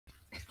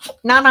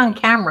Not on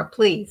camera,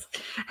 please.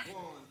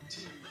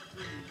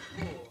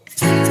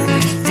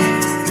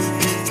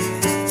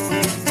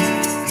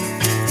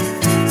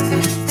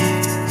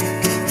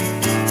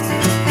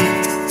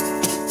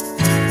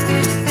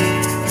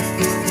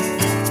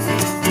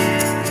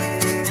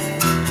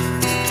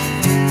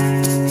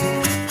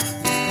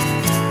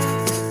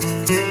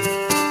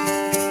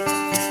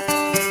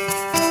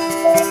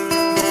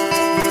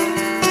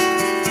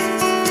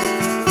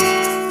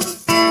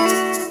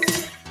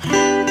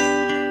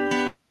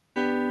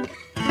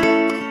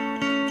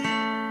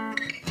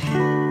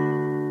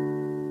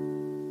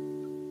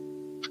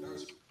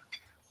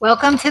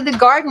 Welcome to the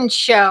garden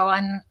show.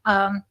 And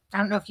I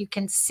don't know if you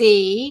can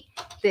see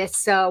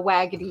this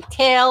waggedy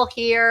tail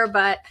here,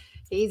 but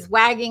he's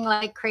wagging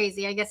like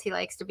crazy. I guess he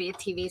likes to be a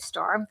TV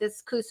star.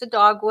 This Kusa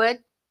dogwood.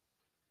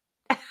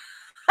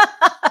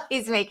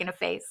 He's making a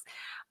face.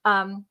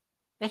 But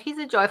he's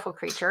a joyful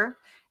creature,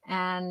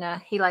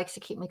 and he likes to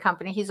keep me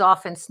company. He's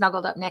often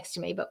snuggled up next to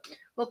me, but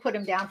we'll put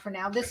him down for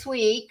now. This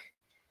week,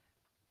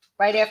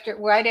 right after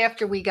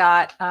we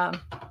got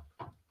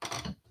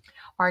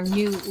our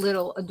new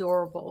little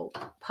adorable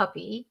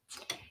puppy,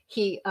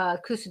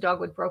 Kusa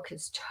dogwood broke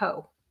his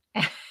toe.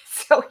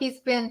 So he's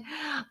been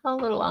a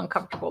little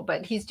uncomfortable,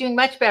 but he's doing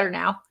much better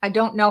now. I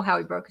don't know how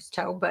he broke his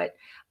toe, but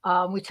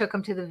we took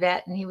him to the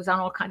vet, and he was on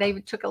all kinds. I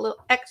even took a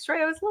little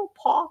x-ray of his little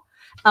paw.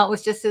 It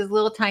was just his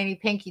little tiny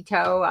pinky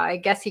toe. I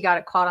guess he got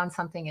it caught on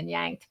something and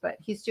yanked, but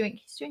he's doing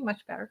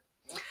much better.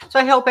 So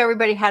I hope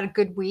everybody had a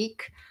good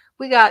week.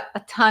 We got a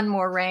ton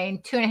more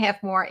rain,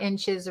 2.5 more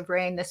inches of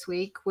rain this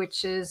week,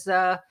 which is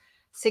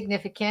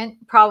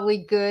significant, probably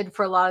good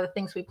for a lot of the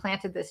things we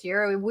planted this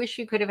year. I wish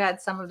you could have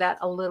had some of that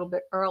a little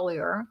bit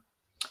earlier,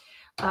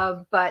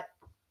 but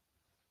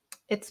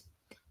it's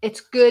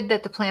good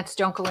that the plants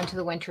don't go into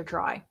the winter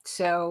dry.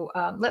 So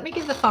let me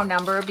give the phone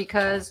number,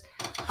 because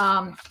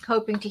I'm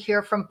hoping to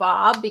hear from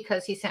Bob,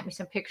 because he sent me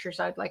some pictures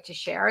I'd like to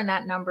share, and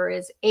that number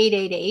is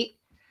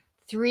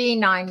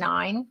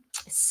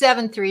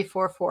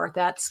 888-399-7344.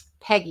 That's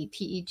Pegi,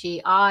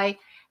 Pegi,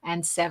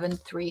 and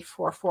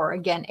 7344.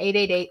 Again,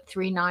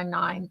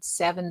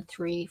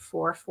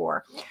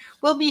 888-399-7344.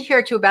 We'll be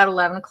here to about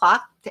 11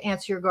 o'clock to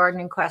answer your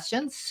gardening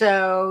questions.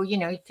 So,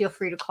 feel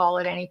free to call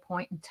at any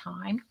point in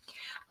time.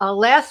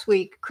 Last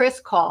week, Chris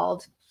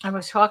called and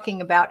was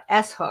talking about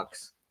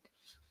S-hooks.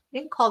 We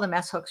didn't call them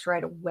S-hooks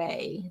right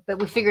away, but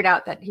we figured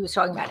out that he was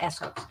talking about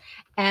S-hooks.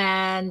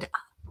 And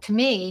to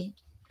me,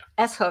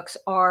 S-hooks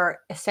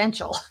are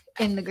essential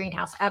in the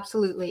greenhouse,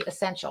 absolutely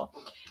essential.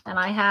 And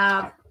I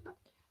have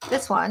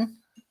this one,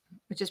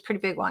 which is a pretty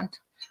big one.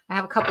 I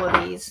have a couple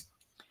of these.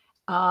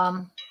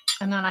 And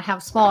then I have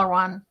a smaller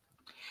one.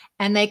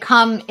 And they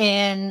come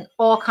in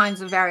all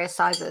kinds of various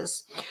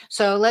sizes.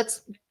 So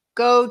let's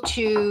go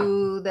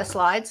to the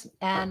slides,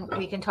 and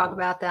we can talk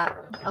about that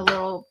a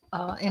little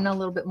in a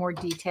little bit more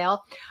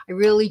detail. I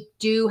really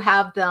do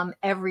have them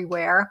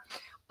everywhere.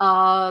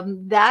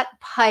 That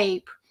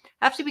pipe,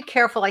 I have to be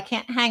careful. I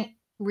can't hang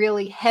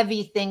really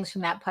heavy things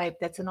from that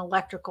pipe. That's an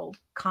electrical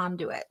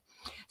conduit.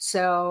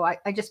 So I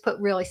just put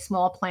really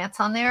small plants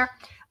on there,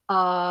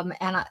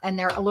 and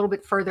they're a little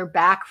bit further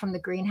back from the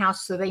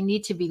greenhouse, so they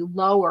need to be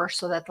lower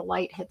so that the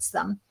light hits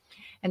them.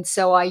 And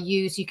so I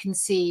use, you can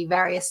see,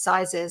 various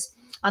sizes.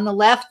 On the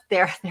left,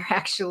 they're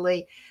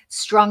actually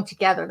strung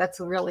together. That's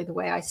really the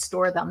way I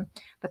store them.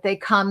 But they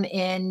come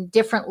in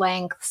different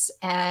lengths,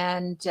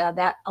 and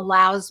that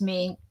allows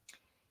me,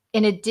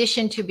 in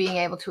addition to being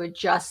able to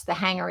adjust the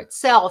hanger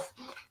itself,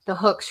 the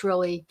hooks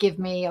really give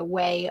me a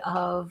way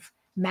of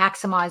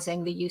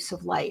maximizing the use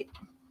of light.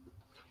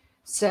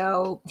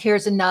 So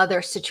here's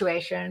another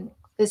situation.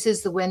 This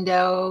is the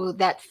window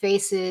that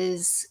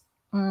faces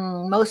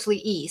mostly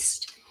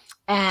east.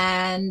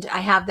 And I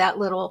have that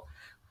little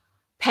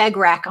peg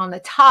rack on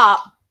the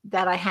top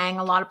that I hang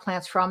a lot of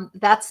plants from.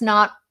 That's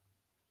not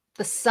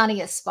the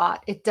sunniest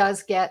spot. It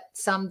does get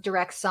some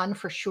direct sun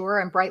for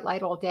sure, and bright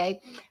light all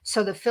day.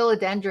 So the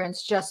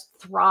philodendrons just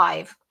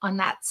thrive on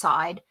that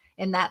side,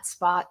 in that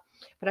spot.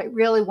 But I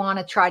really want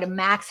to try to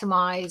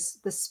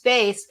maximize the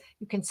space.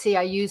 You can see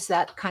I use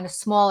that kind of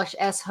smallish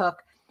S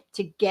hook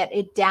to get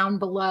it down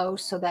below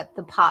so that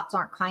the pots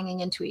aren't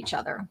clanging into each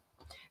other.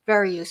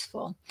 Very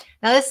useful.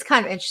 Now this is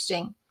kind of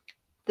interesting.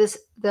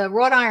 The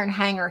wrought iron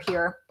hanger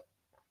here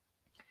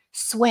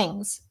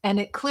swings, and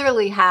it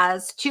clearly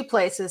has two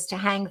places to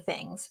hang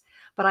things.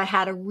 But I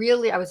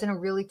was in a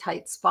really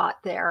tight spot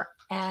there.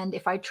 And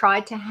if I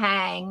tried to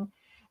hang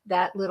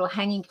that little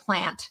hanging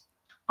plant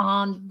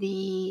on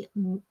the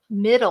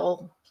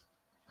middle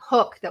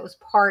hook that was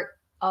part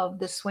of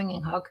the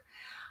swinging hook,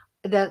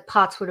 the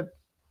pots would have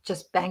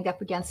just banged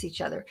up against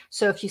each other.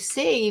 So if you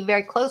see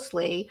very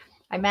closely,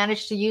 I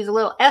managed to use a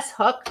little S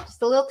hook,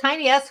 just a little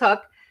tiny S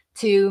hook,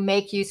 to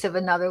make use of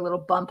another little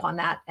bump on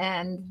that.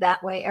 And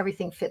that way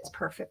everything fits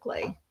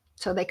perfectly.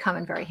 So they come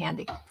in very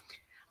handy.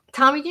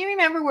 Tommy, do you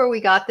remember where we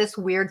got this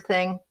weird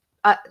thing?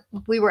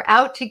 We were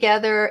out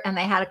together, and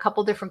they had a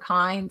couple different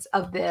kinds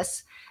of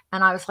this.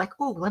 And I was like,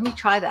 oh, let me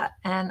try that.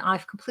 And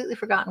I've completely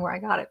forgotten where I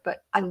got it,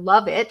 but I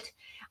love it.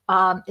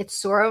 It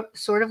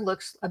sort of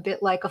looks a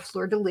bit like a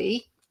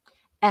fleur-de-lis,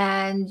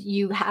 and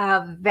you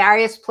have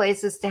various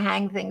places to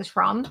hang things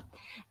from.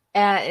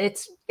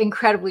 It's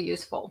incredibly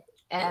useful.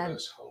 And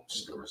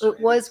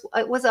it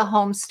was a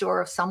home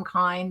store of some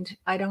kind.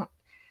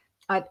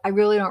 I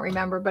really don't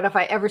remember, but if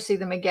I ever see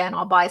them again,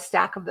 I'll buy a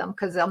stack of them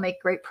because they'll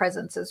make great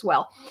presents as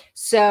well.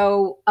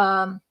 So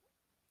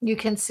you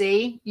can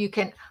see,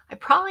 I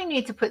probably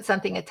need to put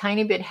something a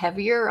tiny bit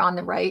heavier on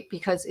the right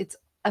because it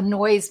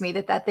annoys me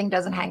that thing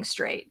doesn't hang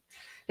straight.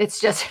 It's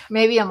just,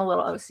 maybe I'm a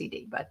little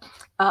OCD, but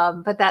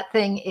that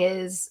thing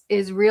is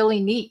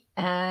really neat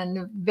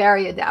and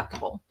very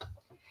adaptable.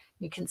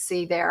 You can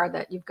see there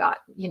that you've got,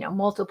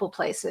 multiple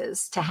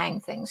places to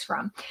hang things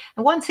from.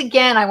 And once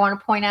again, I want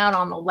to point out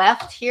on the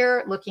left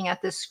here, looking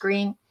at this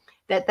screen,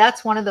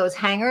 that's one of those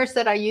hangers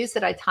that I use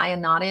that I tie a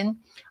knot in.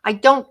 I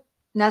don't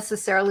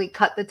necessarily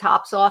cut the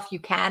tops off. You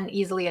can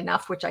easily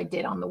enough, which I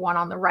did on the one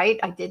on the right.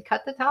 I did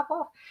cut the top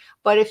off.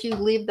 But if you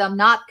leave them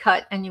not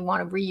cut and you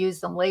want to reuse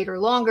them later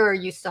longer,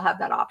 you still have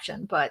that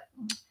option. But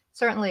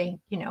certainly,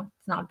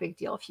 it's not a big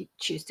deal if you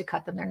choose to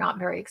cut them. They're not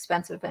very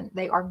expensive and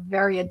they are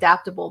very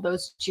adaptable,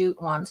 those jute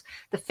ones.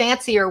 The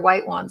fancier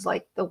white ones,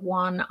 like the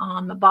one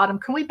on the bottom.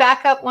 Can we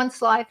back up one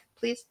slide,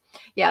 please?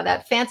 Yeah,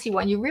 that fancy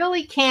one. You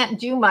really can't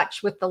do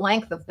much with the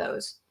length of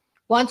those.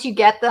 Once you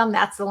get them,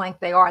 that's the length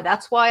they are.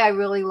 That's why I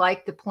really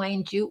like the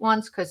plain jute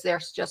ones because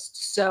they're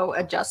just so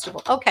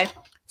adjustable. Okay,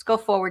 let's go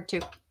forward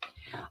too.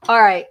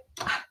 All right,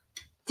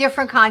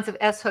 different kinds of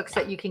S hooks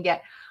that you can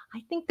get.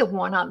 I think the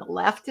one on the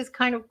left is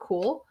kind of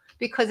cool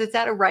because it's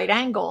at a right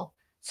angle.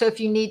 So if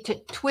you need to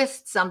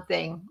twist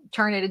something,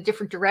 turn it a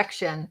different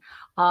direction,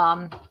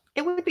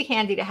 it would be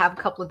handy to have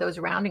a couple of those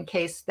around in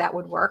case that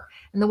would work.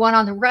 And the one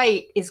on the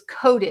right is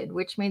coated,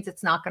 which means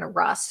it's not going to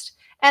rust.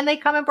 And they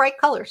come in bright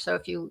colors. So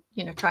if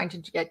trying to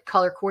get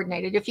color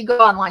coordinated, if you go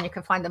online, you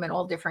can find them in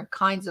all different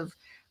kinds of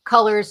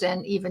colors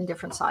and even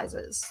different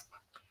sizes.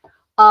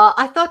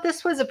 I thought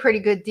this was a pretty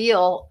good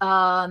deal.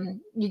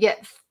 You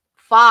get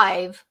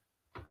 5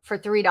 for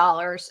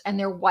 $3 and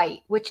they're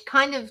white, which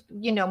kind of,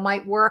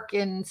 might work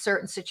in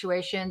certain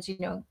situations. If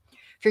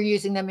you're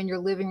using them in your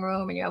living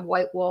room and you have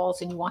white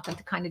walls and you want them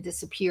to kind of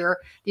disappear,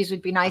 these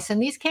would be nice.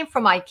 And these came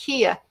from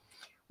IKEA.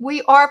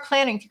 We are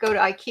planning to go to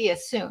IKEA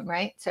soon,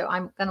 right? So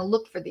I'm going to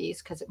look for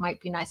these because it might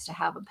be nice to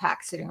have a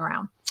pack sitting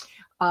around.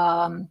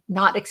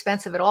 Not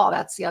expensive at all.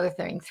 That's the other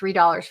thing,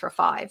 $3 for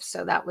 5.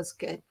 So that was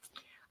good.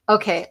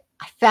 Okay,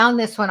 I found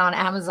this one on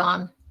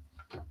Amazon.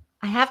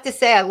 I have to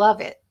say I love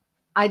it.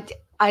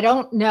 I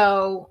don't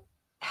know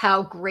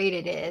how great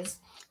it is.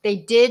 They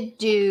did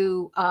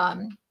do,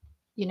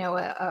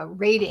 a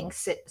rating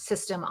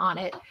system on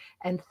it,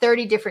 and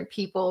 30 different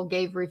people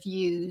gave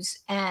reviews,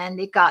 and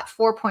it got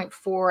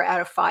 4.4 out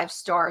of 5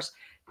 stars.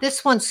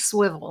 This one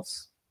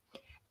swivels,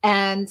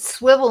 and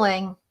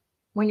swiveling,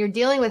 when you're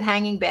dealing with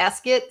hanging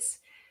baskets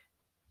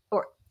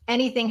or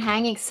anything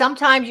hanging,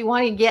 sometimes you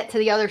want to get to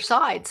the other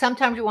side.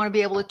 Sometimes you want to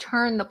be able to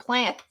turn the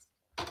plant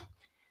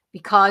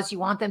because you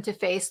want them to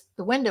face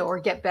the window or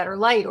get better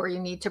light, or you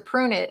need to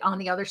prune it on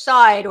the other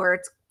side, or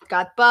it's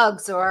got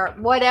bugs or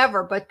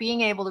whatever. But being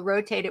able to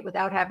rotate it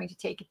without having to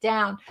take it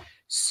down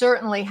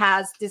certainly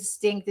has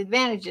distinct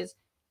advantages.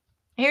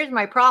 Here's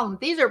my problem.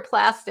 These are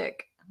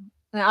plastic,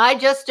 and I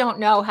just don't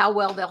know how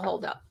well they'll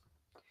hold up.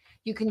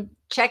 You can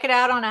check it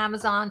out on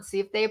Amazon, see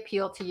if they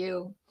appeal to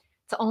you.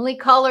 It's the only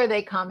color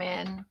they come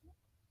in,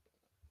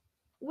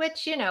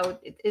 which,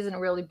 it isn't a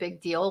really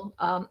big deal.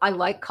 I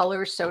like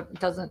colors, so it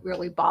doesn't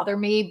really bother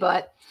me.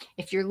 But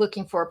if you're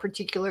looking for a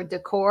particular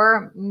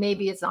decor,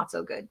 maybe it's not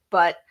so good.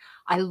 But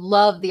I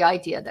love the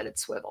idea that it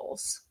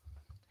swivels.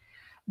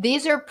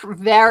 These are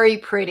very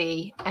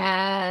pretty,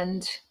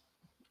 and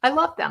I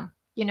love them.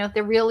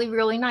 They're really,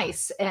 really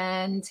nice.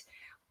 And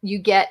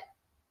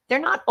they're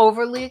not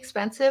overly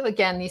expensive.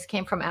 Again, these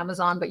came from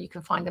Amazon, but you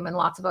can find them in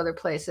lots of other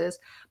places.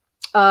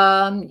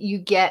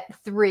 You get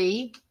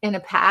 3 in a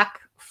pack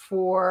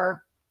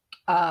for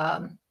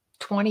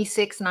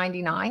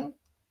 $26.99,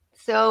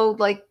 so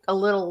like a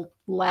little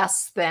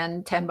less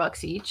than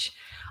 $10 each,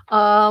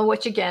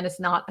 which again is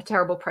not a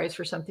terrible price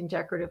for something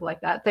decorative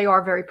like that. They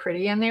are very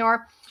pretty and they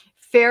are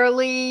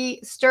fairly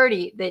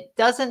sturdy. That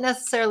doesn't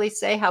necessarily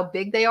say how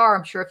big they are.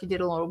 I'm sure if you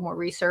did a little more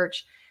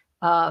research,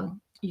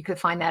 you could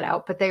find that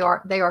out. But they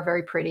are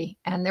very pretty,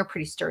 and they're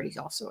pretty sturdy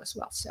also as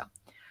well. So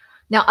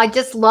now I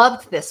just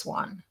loved this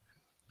one.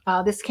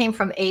 This came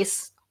from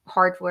Ace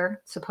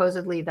Hardware,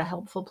 supposedly the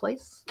helpful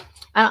place.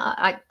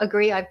 I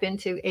agree. I've been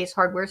to Ace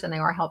Hardware's and they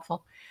are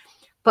helpful.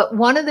 But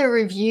one of the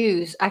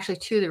reviews, actually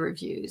 2 of the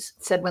reviews,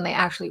 said when they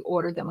actually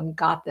ordered them and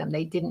got them,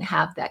 they didn't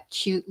have that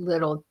cute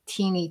little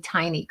teeny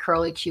tiny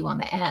curly Q on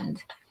the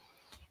end.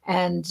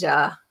 And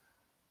that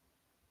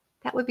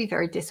would be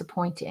very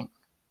disappointing.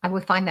 I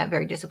would find that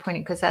very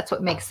disappointing because that's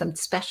what makes them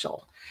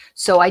special.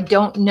 So I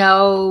don't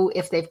know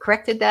if they've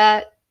corrected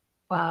that.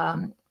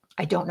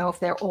 I don't know if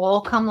they're all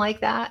come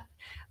like that.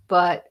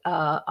 But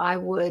I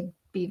would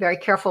be very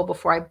careful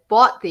before I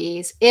bought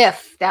these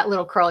if that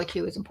little curly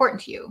Q is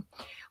important to you.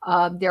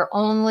 They're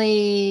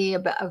only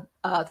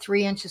about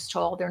 3 inches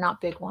tall. They're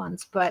not big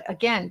ones, but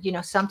again, you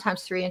know,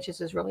 sometimes 3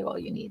 inches is really all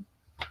you need.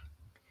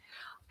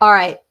 All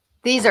right,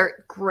 these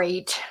are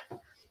great.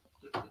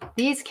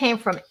 These came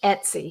from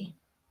Etsy,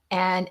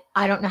 and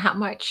I don't know how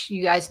much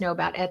you guys know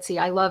about Etsy.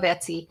 I love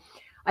Etsy.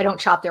 I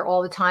don't shop there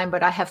all the time,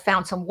 but I have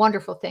found some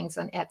wonderful things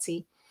on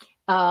Etsy.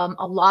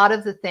 A lot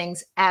of the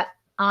things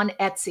on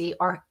Etsy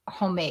are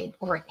homemade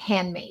or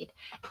handmade,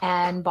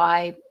 and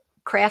by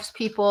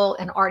craftspeople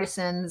and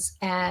artisans.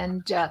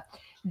 And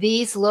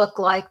these look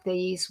like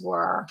these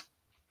were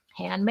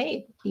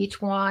handmade. Each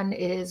one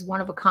is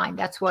one of a kind.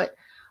 That's what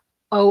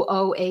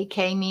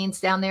OOAK means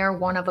down there,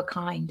 one of a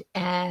kind.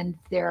 And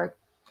they're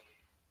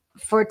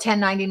for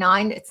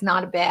 $10.99. It's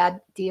not a bad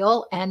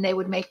deal, and they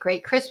would make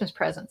great Christmas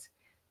presents.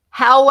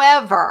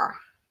 However,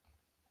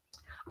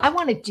 I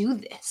want to do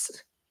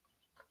this.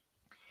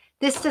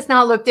 This does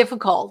not look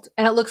difficult,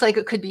 and it looks like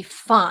it could be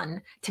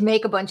fun to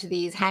make a bunch of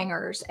these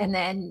hangers, and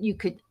then you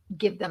could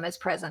give them as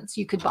presents.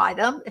 You could buy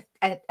them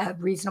at a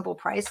reasonable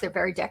price. They're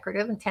very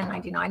decorative, and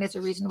 $10.99 is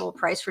a reasonable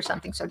price for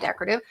something so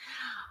decorative.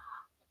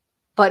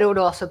 But it would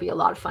also be a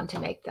lot of fun to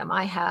make them.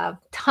 I have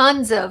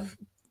tons of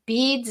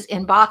beads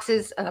in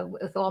boxes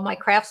with all my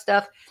craft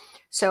stuff.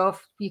 So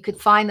if you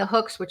could find the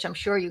hooks, which I'm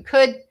sure you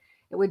could,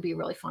 it would be a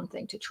really fun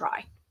thing to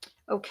try.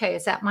 Okay,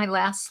 is that my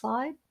last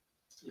slide?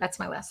 That's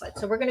my last slide.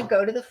 So we're going to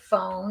go to the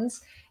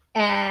phones,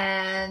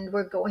 and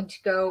we're going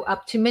to go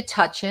up to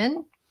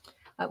Metuchen.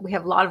 We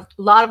have a lot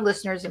of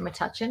listeners in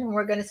Metuchen, and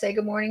we're going to say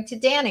good morning to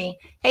Danny.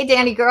 Hey,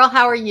 Danny girl,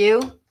 how are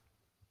you?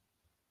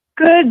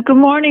 Good. Good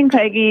morning,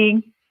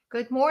 Peggy.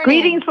 Good morning.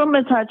 Greetings from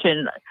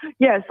Metuchen.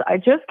 Yes, I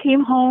just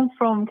came home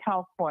from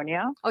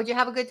California. Oh, did you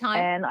have a good time?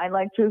 And I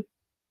like to,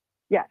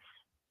 yes,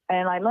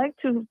 and I like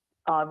to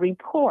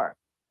report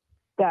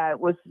that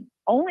was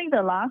only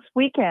the last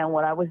weekend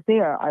when I was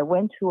there. I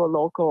went to a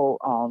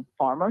local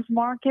farmer's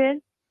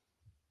market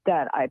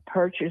that I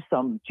purchased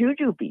some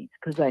juju beads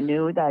because I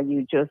knew that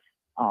you just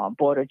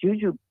bought a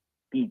juju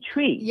bead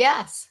tree.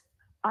 Yes.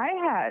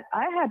 I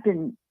had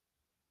been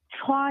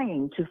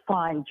trying to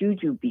find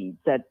juju beads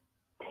that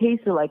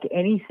tasted like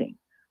anything.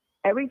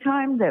 Every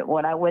time that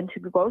when I went to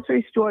the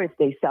grocery store, if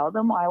they sell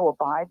them, I will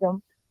buy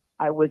them.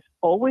 I was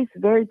always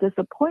very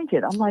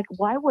disappointed. I'm like,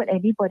 why would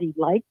anybody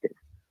like this?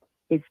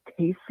 It's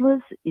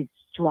tasteless. It's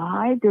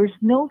dry. There's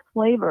no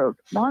flavor,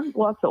 none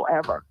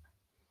whatsoever.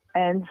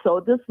 And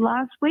so this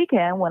last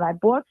weekend, when I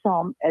bought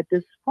some at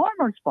this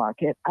farmer's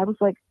market, I was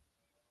like,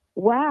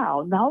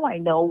 wow, now I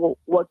know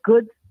what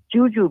good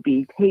juju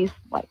bead tastes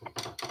like.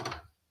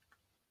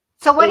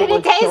 So what did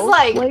it taste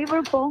like?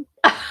 Flavorful.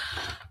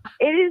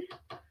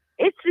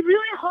 It's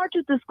really hard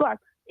to describe.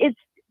 It's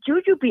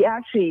jujube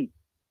actually,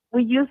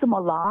 we use them a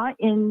lot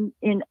in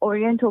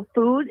Oriental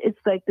food. It's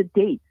like the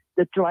dates,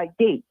 the dried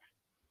dates.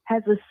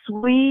 Has a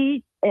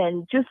sweet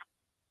and just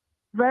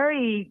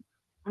very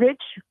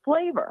rich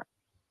flavor.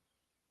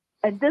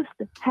 And this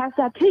has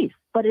that taste,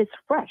 but it's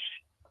fresh.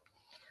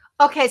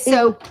 Okay,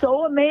 so it's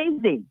so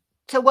amazing.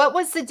 So what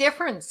was the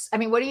difference? I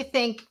mean, what do you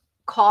think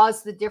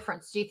caused the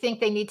difference? Do you think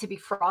they need to be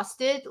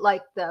frosted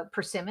like the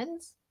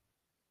persimmons?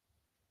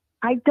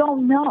 I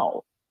don't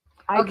know.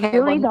 I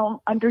really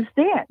don't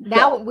understand.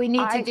 Now we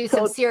need to do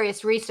some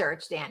serious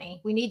research,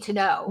 Danny. We need to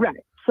know. Right.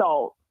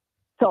 So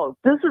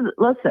this is,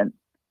 listen,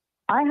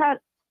 I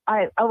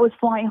was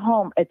flying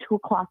home at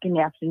 2:00 in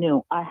the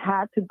afternoon. I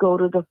had to go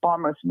to the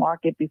farmer's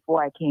market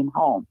before I came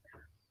home.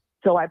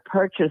 So I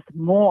purchased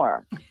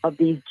more of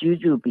these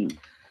jujubes.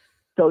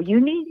 So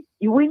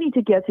we need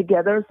to get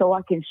together so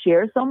I can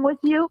share some with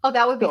you. Oh,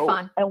 that would be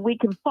fun. And we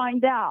can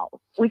find out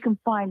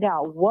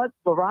what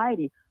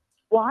variety.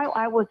 While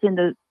I was in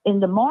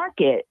the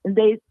market,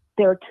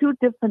 there are two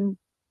different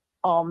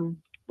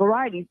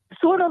varieties,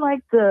 sort of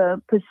like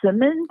the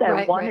persimmon.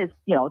 That one is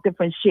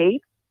different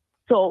shape.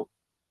 So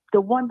the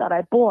one that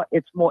I bought,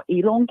 it's more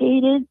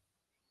elongated,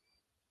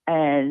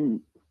 and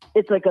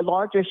it's like a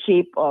larger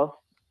shape of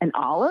an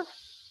olive,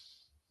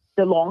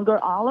 the longer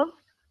olive,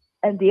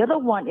 and the other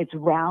one is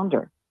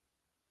rounder.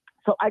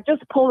 So I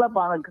just pulled up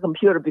on the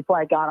computer before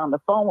I got on the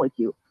phone with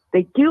you.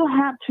 They do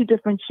have two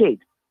different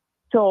shapes.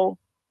 So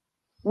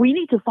we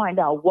need to find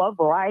out what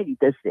variety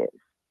this is.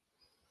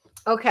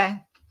 Okay.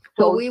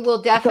 So well, we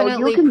will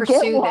definitely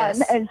pursue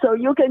this. And so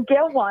you can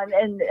get one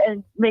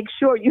and make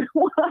sure you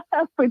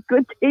have a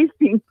good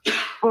tasting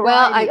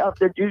variety of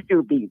the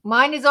jujube.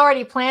 Mine is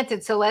already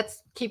planted, so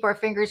let's keep our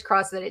fingers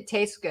crossed that it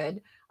tastes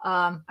good.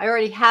 I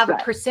already have a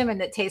persimmon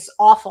that tastes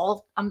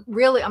awful. I'm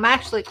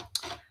actually,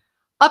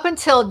 up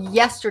until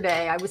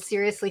yesterday, I was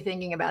seriously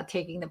thinking about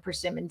taking the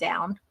persimmon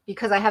down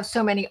because I have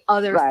so many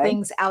other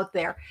things out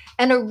there.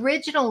 And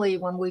originally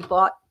when we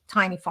bought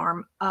Tiny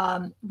Farm,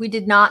 we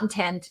did not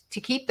intend to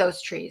keep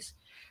those trees.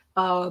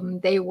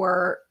 They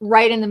were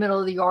right in the middle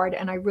of the yard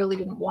and I really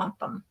didn't want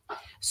them.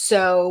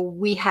 So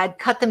we had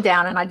cut them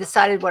down, and I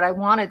decided what I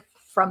wanted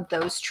from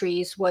those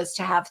trees was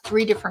to have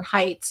 3 different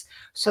heights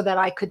so that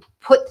I could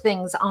put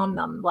things on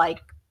them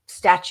like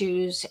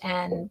statues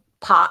and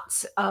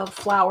pots of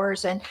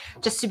flowers, and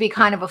just to be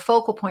kind of a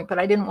focal point, but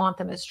I didn't want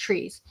them as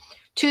trees.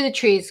 Two of the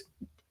trees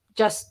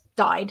just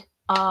died.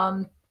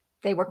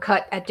 They were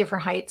cut at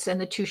different heights, and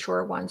the two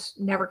shorter ones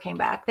never came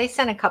back. They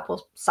sent a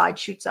couple side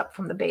shoots up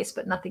from the base,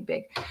 but nothing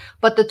big.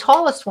 But the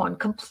tallest one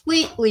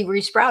completely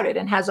resprouted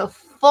and has a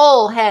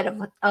full head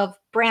of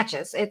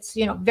branches. It's,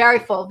 you know, very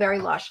full, very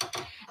lush,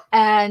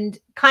 and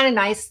kind of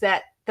nice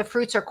that the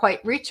fruits are quite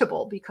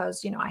reachable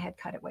because, you know, I had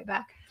cut it way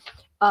back.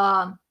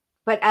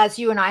 But as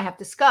you and I have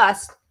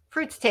discussed,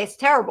 fruits taste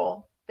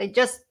terrible. They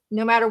just,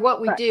 no matter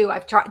what we do,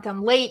 I've tried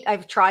them late.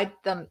 I've tried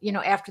them, you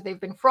know, after they've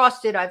been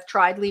frosted. I've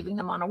tried leaving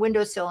them on a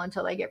windowsill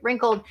until they get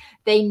wrinkled.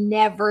 They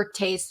never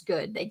taste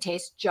good. They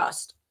taste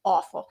just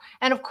awful.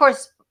 And of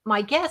course,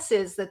 my guess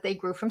is that they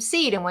grew from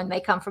seed. And when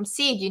they come from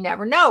seed, you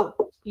never know,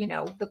 you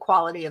know, the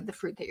quality of the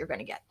fruit that you're going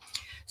to get.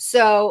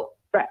 So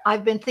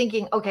I've been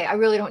thinking, okay, I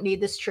really don't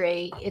need this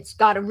tree. It's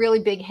got a really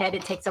big head.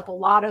 It takes up a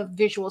lot of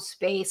visual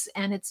space,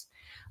 and it's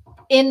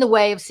in the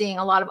way of seeing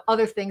a lot of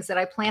other things that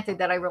I planted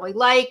that I really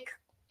like.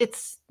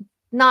 It's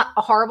not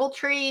a horrible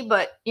tree,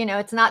 but, you know,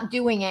 it's not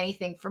doing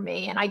anything for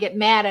me. And I get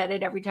mad at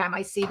it every time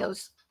I see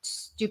those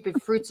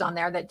stupid fruits on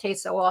there that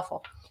taste so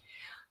awful.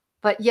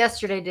 But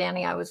yesterday,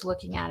 Danny, I was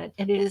looking at it,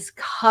 and it is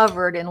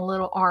covered in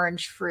little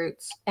orange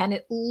fruits, and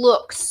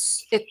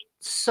it's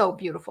so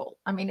beautiful.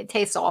 I mean, it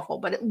tastes awful,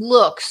 but it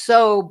looks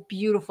so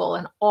beautiful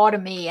and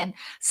autumny and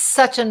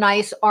such a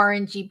nice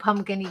orangey,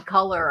 pumpkin-y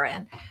color.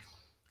 And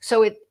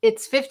so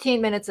it's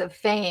 15 minutes of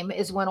fame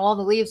is when all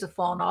the leaves have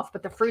fallen off,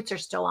 but the fruits are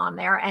still on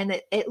there.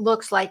 And it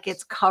looks like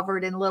it's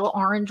covered in little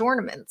orange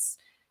ornaments.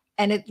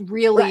 And it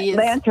really is.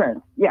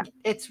 Lantern. Yeah.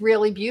 It's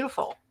really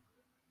beautiful,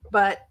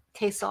 but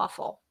tastes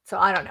awful. So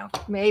I don't know.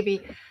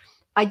 Maybe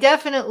I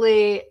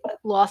definitely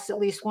lost at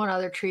least one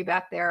other tree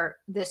back there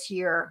this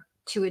year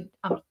to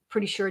I'm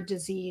pretty sure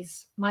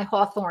disease. My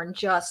hawthorn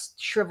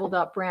just shriveled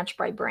up branch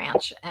by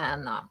branch,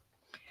 and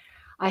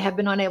I have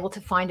been unable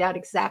to find out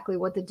exactly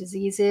what the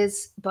disease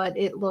is, but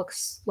it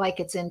looks like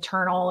it's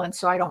internal, and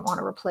so I don't want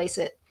to replace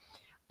it,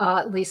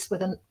 at least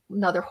with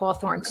another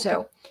hawthorn.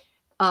 So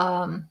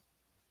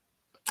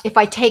if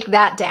I take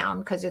that down,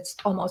 because it's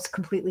almost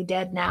completely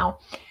dead now,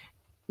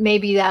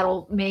 maybe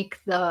that'll make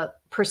the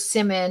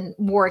persimmon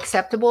more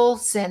acceptable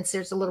since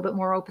there's a little bit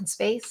more open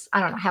space.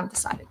 I don't know. I haven't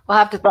decided. We'll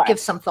have to give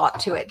some thought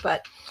to it,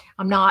 but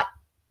I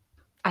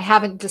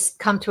haven't just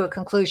come to a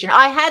conclusion.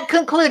 I had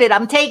concluded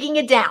I'm taking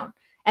it down.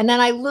 And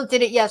then I looked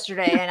at it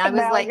yesterday and I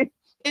was like,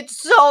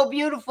 it's so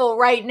beautiful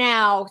right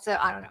now. So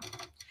I don't know,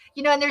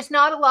 you know, and there's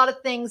not a lot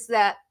of things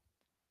that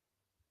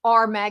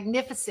are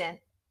magnificent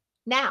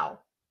now,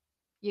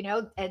 you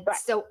know, and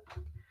so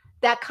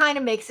that kind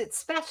of makes it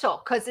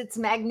special because it's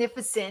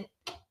magnificent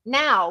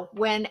now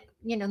when,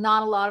 you know,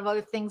 not a lot of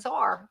other things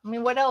are. I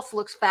mean, what else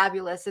looks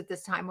fabulous at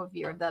this time of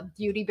year? The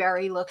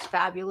beautyberry looks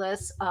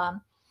fabulous.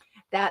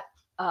 The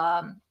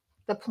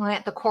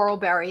coral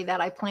berry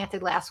that I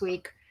planted last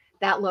week,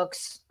 that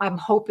looks, I'm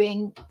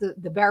hoping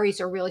the berries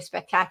are really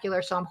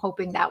spectacular. So I'm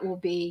hoping that will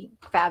be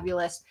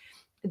fabulous.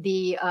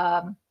 The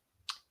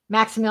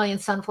Maximilian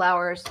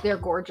sunflowers, they're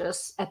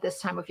gorgeous at this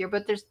time of year,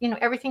 but there's, you know,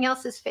 everything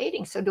else is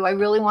fading. So do I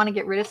really want to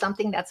get rid of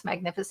something that's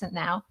magnificent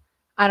now?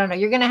 I don't know.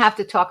 You're going to have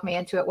to talk me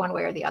into it one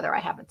way or the other. I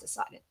haven't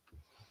decided.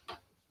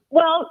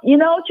 Well, you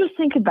know, just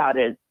think about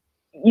it.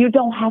 You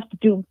don't have to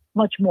do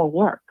much more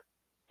work,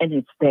 and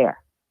it's there.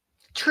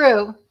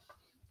 True.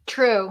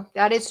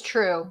 That is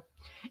true.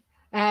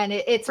 And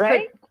it's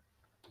right.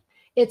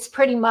 It's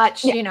pretty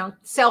much, you know,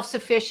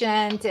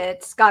 self-sufficient.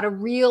 It's got a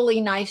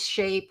really nice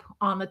shape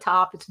on the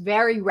top. It's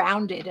very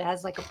rounded. It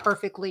has like a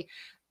perfectly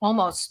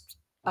almost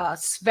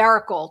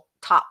spherical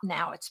top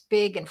now. It's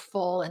big and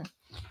full, and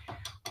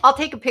I'll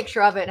take a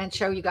picture of it and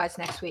show you guys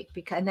next week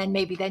and then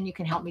maybe you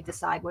can help me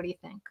decide. What do you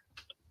think?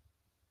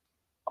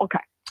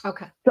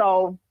 Okay.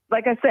 So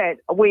like I said,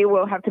 we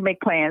will have to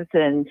make plans,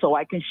 and so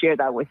I can share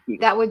that with you.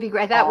 That would be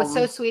great. That was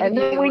so sweet of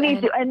you.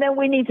 And then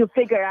we need to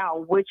figure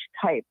out which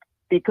type,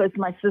 because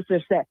my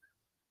sister said,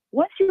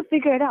 once you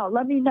figure it out,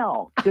 let me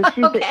know. Because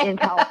she's in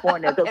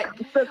California.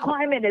 The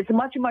climate is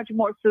much, much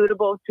more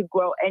suitable to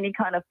grow any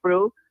kind of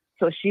fruit.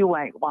 So she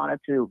wanted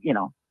to, you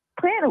know,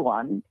 plant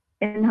one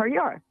in her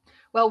yard.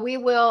 Well, we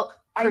will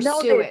pursue I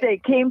know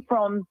they came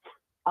from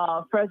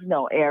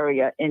Fresno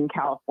area in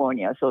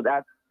California. So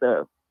that's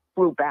the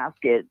fruit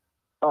basket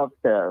of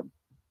the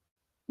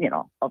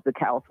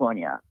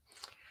California.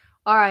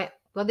 All right.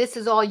 Well, this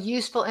is all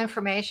useful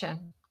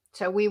information.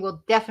 So we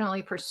will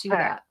definitely pursue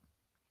that.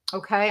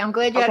 Okay. I'm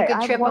glad you had a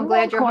good trip. I'm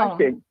glad you're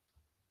home.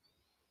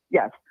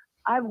 Yes.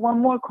 I have one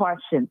more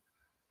question.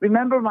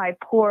 Remember my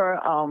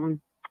poor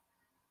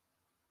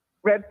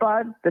red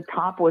bud? The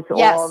top was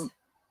all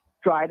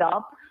dried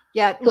up.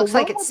 Yeah. It looks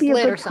like it's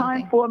split or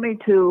something.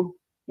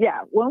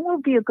 When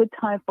would be a good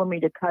time for me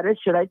to cut it?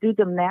 Should I do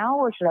them now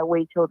or should I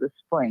wait till the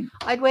spring?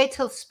 I'd wait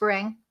till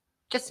spring.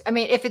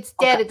 If it's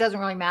dead, it doesn't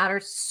really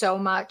matter so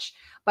much,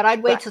 but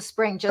I'd wait till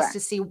spring just to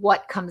see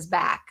what comes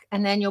back.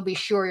 And then you'll be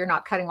sure you're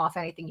not cutting off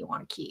anything you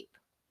want to keep.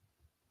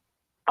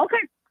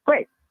 Okay,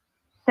 great.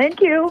 Thank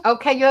you.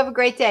 Okay, you have a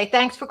great day.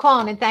 Thanks for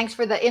calling, and thanks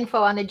for the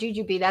info on the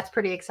jujube. That's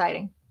pretty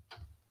exciting.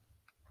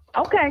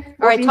 Okay.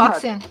 All right. Talk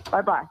soon.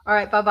 Bye-bye. All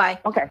right. Bye-bye.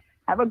 Okay.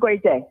 Have a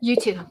great day. You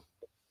too.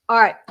 All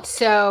right.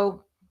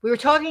 So we were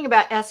talking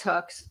about S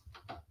hooks,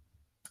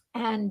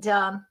 and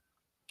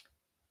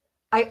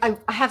I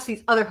have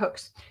these other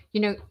hooks.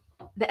 You know,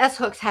 the S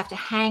hooks have to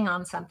hang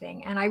on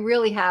something, and I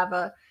really have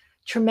a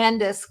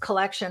tremendous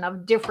collection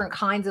of different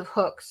kinds of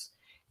hooks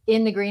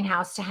in the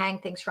greenhouse to hang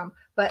things from.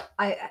 But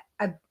I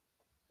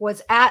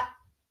was at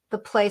the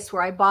place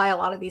where I buy a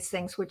lot of these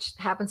things, which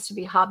happens to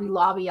be Hobby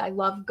Lobby. I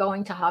love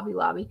going to Hobby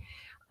Lobby.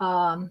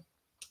 And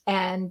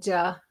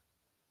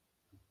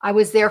I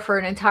was there for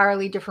an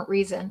entirely different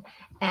reason.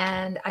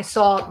 And I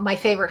saw my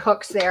favorite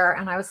hooks there,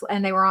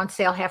 and they were on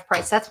sale half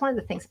price. That's one of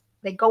the things.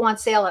 They go on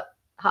sale at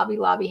Hobby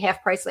Lobby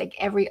half price like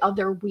every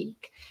other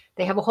week.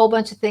 They have a whole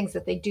bunch of things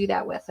that they do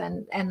that with,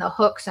 and the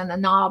hooks and the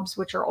knobs,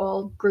 which are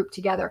all grouped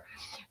together.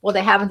 Well,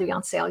 they happened to be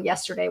on sale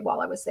yesterday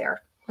while I was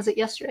there. Was it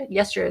yesterday?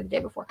 Yesterday or the day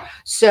before.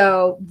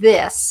 So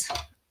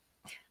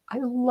I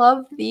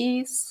love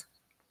these.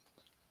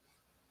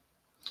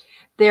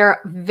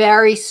 They're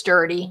very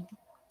sturdy,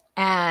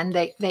 and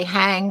they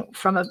hang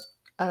from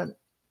a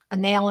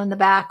nail in the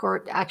back,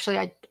 or actually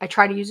I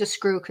try to use a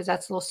screw because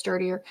that's a little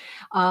sturdier,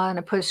 and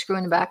I put a screw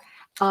in the back.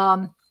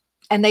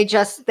 And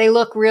they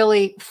look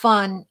really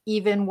fun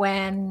even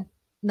when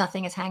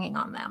nothing is hanging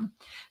on them.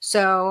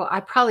 So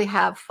I probably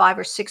have 5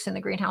 or 6 in the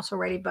greenhouse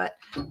already, but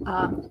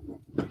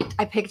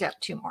I picked up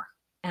 2 more,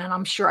 and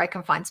I'm sure I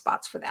can find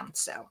spots for them.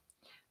 So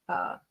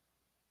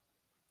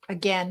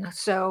again,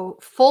 so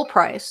full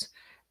price,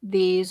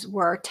 these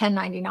were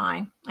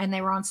 $10.99, and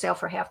they were on sale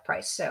for half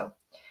price. So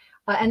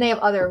and they have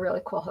other really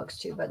cool hooks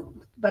too, but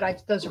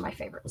those are my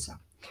favorites. So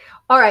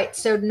all right,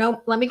 so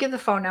let me give the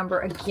phone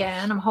number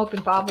again. I'm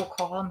hoping Bob will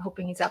call. I'm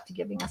hoping he's up to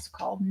giving us a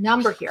call.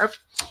 Number here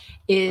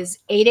is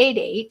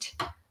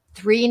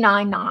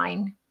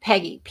 888-399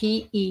 Pegi,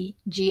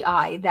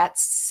 P-E-G-I.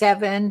 That's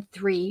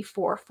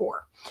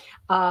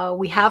 7344.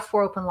 We have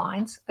 4 open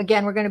lines.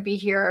 Again, we're going to be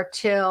here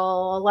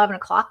till 11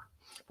 o'clock.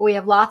 But we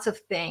have lots of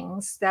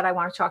things that I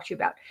want to talk to you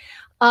about.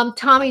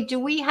 Tommy, do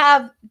we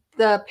have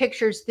the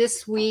pictures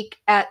this week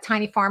at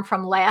Tiny Farm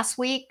from last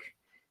week?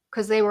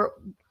 Because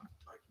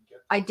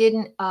I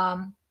didn't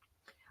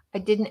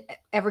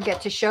ever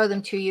get to show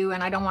them to you,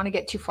 and I don't want to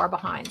get too far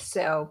behind.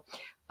 So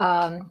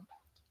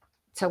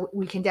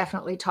we can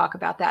definitely talk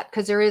about that,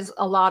 because there is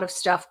a lot of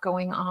stuff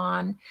going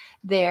on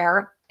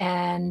there.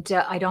 And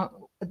I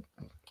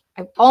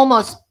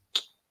almost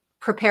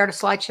prepared a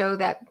slideshow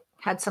that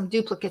had some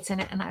duplicates in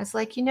it. And I was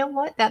like, you know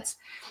what? That's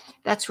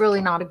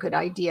really not a good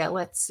idea.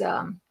 Let's,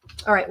 all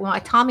right. Well,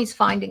 Tommy's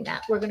finding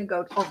that. We're going to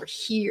go over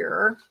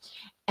here,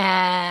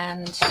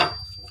 and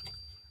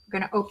we're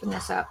going to open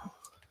this up.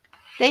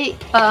 Can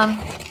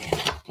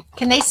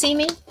they see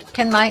me?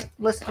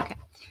 Listen? Okay.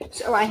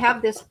 So I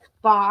have this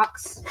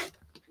box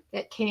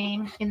that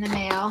came in the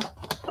mail.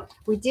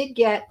 We did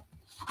get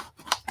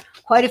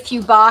quite a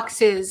few bulbs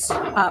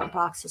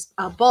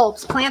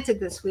planted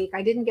this week.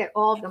 I didn't get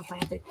all of them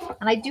planted.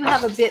 And I do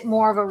have a bit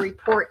more of a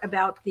report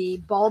about the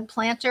bulb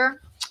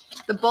planter.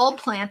 The bulb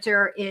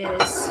planter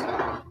is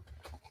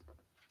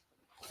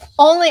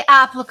only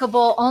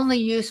applicable, only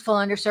useful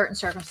under certain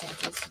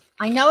circumstances.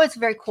 I know it's a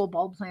very cool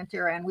bulb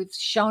planter, and we've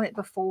shown it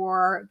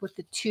before with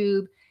the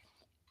tube.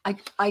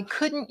 I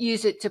couldn't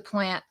use it to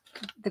plant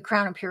the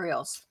Crown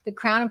Imperials. The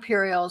Crown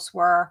Imperials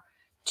were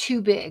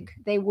too big.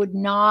 They would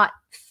not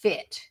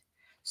fit.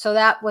 So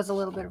that was a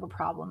little bit of a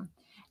problem.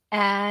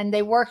 And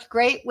they worked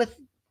great with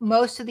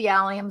most of the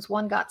alliums.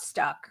 One got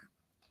stuck.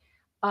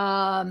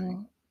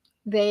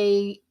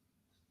 They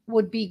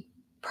would be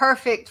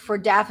perfect for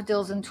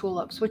daffodils and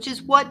tulips, which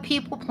is what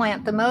people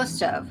plant the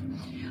most of.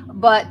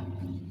 But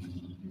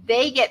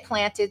they get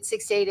planted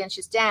 6 to 8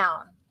 inches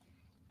down.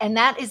 And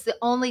that is the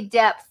only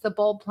depth the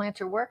bulb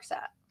planter works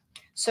at.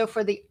 So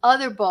for the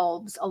other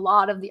bulbs, a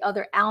lot of the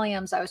other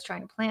alliums I was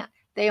trying to plant,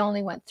 they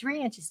only went 3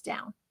 inches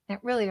down. And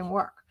it really didn't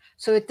work.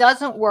 So it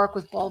doesn't work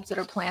with bulbs that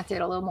are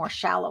planted a little more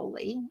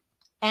shallowly.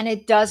 And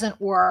it doesn't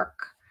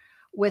work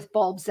with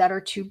bulbs that are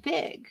too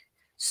big.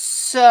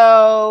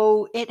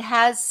 So it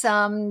has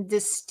some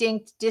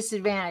distinct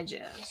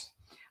disadvantages.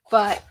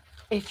 But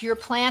if you're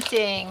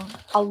planting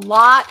a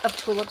lot of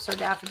tulips or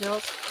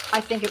daffodils,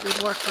 I think it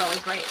would work really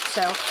great.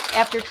 So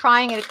after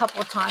trying it a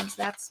couple of times,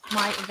 that's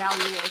my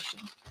evaluation.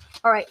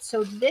 All right,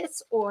 so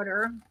this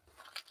order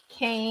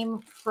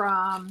came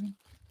from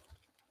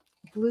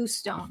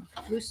Bluestone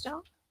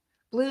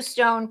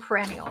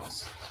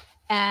Perennials.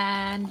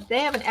 And they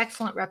have an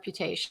excellent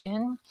reputation.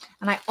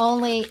 And I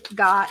only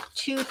got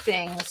 2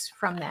 things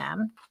from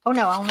them. Oh,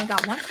 no, I only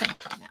got 1 thing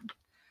from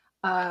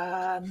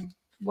them.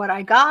 What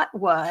I got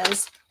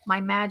was my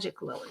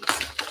magic lilies.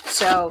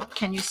 So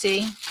can you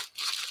see?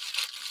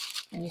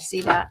 Can you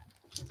see that?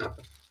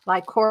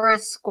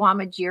 Lycoris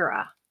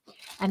squamagira.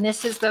 And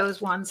this is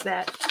those ones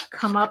that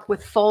come up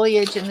with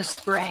foliage in the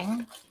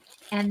spring,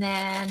 and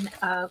then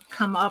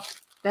come up,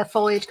 the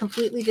foliage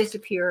completely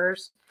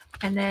disappears,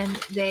 and then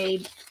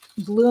they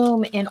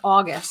bloom in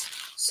August.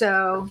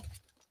 So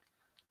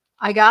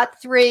I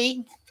got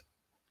 3.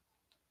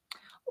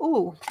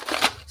 Ooh,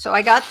 So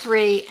I got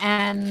 3,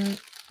 and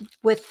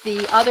with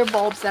the other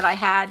bulbs that I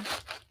had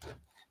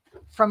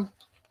from,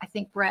 I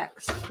think,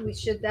 Rex,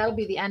 that'll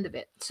be the end of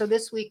it. So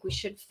this week we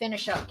should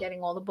finish up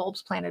getting all the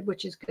bulbs planted,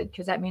 which is good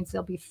because that means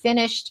they'll be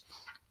finished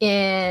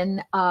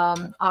in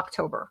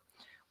October,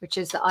 which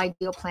is the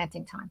ideal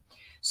planting time.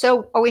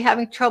 So are we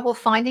having trouble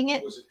finding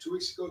it? Was it 2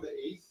 weeks ago, the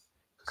 8th?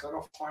 Because I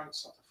don't find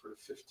something for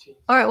the 15th.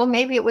 All right, well,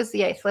 maybe it was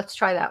the 8th. Let's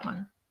try that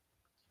one.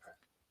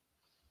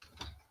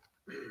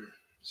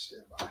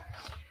 Stand by.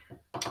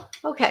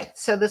 Okay,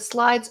 so the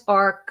slides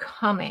are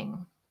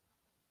coming.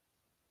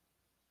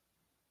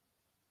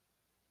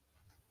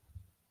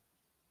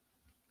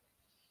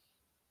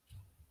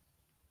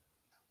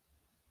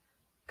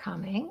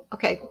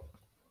 Okay.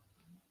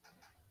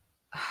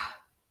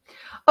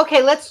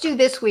 Okay, let's do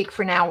this week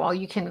for now while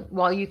you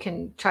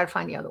can try to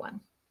find the other one.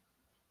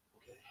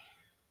 Okay.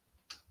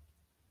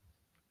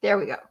 There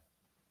we go.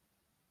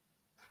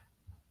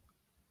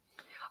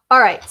 All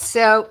right,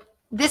 so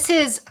this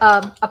is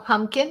a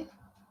pumpkin.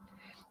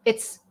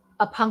 It's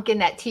a pumpkin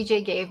that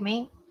TJ gave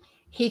me.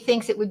 He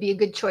thinks it would be a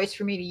good choice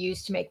for me to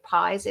use to make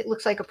pies. It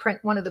looks like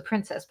one of the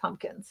princess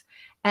pumpkins.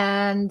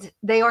 And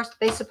they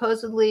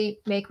supposedly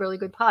make really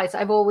good pies.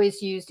 I've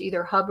always used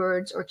either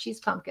Hubbard's or cheese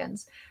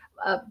pumpkins.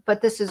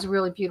 But this is a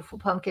really beautiful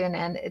pumpkin,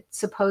 and it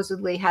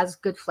supposedly has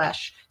good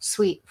flesh,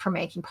 sweet for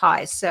making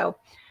pies. So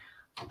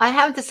I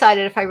haven't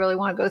decided if I really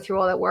want to go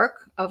through all that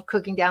work of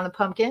cooking down the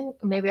pumpkin.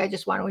 Maybe I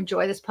just want to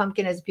enjoy this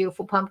pumpkin as a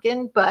beautiful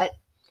pumpkin, but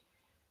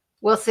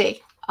we'll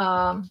see.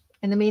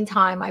 In the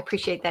meantime, I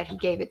appreciate that he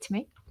gave it to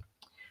me.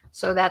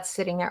 So that's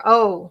sitting there.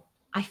 Oh,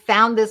 I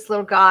found this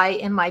little guy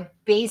in my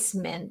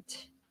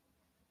basement.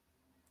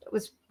 It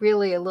was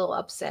really a little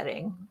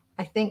upsetting.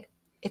 I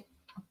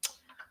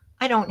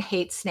don't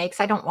hate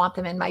snakes. I don't want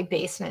them in my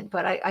basement,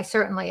 but I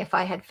certainly, if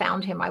I had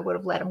found him, I would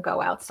have let him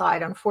go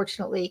outside.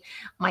 Unfortunately,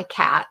 my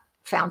cat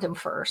found him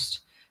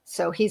first,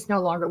 so he's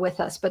no longer with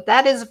us. But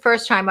that is the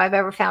first time I've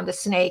ever found a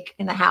snake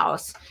in the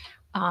house.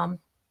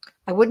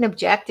 I wouldn't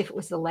object if it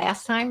was the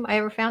last time I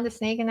ever found a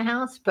snake in the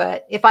house,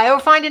 but if I ever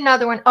find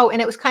another one, oh, and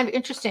it was kind of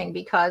interesting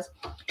because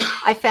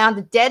I found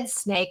a dead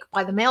snake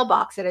by the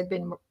mailbox that had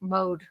been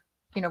mowed,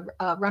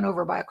 run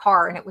over by a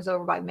car, and it was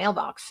over by the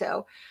mailbox.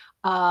 So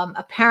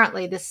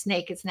apparently this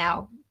snake is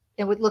now,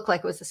 it would look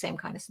like it was the same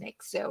kind of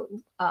snake. So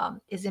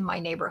is in my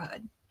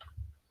neighborhood.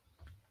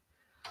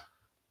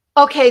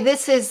 Okay,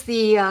 this is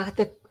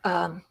the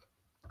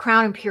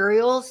Crown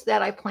Imperials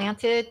that I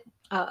planted.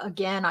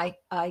 Again,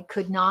 I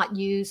could not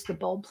use the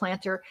bulb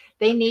planter.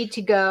 They need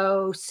to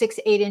go 6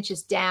 to 8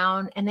 inches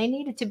down, and they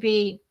needed to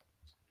be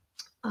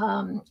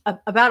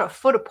about a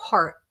foot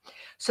apart.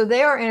 So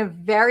they are in a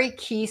very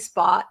key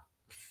spot,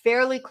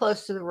 fairly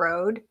close to the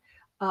road,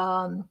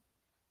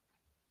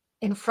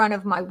 in front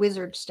of my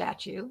wizard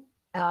statue.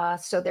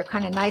 So they're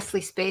kind of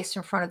nicely spaced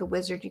in front of the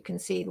wizard. You can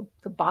see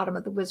the bottom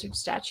of the wizard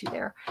statue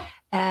there.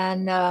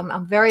 And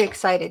I'm very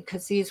excited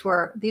because these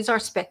are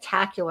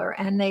spectacular,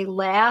 and they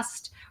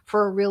last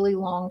for a really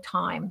long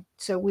time.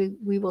 So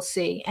we will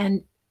see.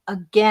 And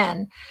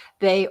again,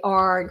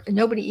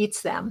 nobody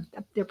eats them.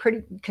 They're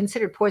pretty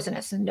considered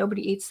poisonous, and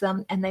nobody eats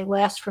them, and they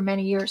last for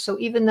many years. So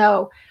even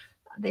though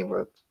they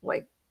were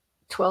like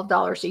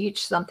 $12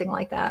 each, something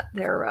like that,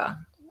 they're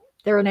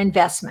an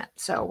investment.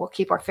 So we'll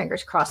keep our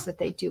fingers crossed that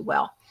they do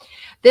well.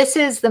 This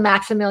is the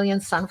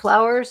Maximilian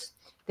sunflowers.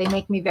 They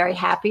make me very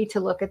happy to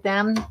look at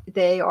them.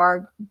 They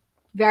are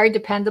very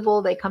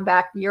dependable. They come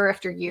back year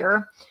after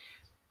year.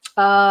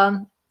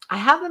 I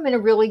have them in a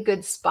really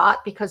good spot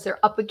because they're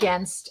up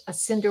against a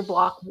cinder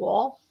block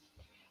wall,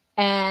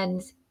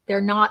 and they're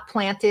not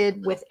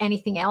planted with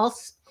anything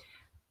else.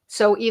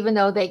 So even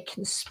though they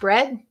can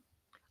spread,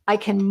 I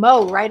can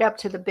mow right up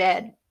to the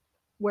bed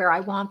where I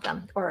want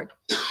them, or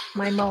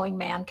my mowing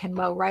man can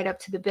mow right up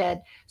to the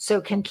bed, so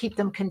can keep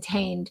them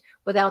contained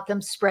without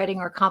them spreading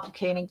or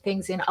complicating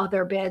things in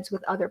other beds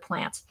with other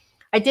plants.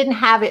 I didn't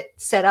have it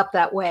set up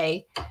that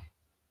way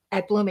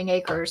at Blooming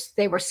Acres.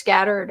 They were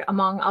scattered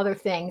among other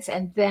things,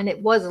 and then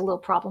it was a little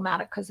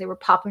problematic because they were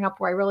popping up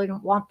where I really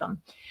don't want them.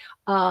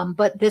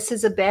 But this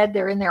is a bed.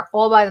 They're in there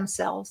all by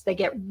themselves. They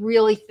get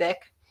really thick,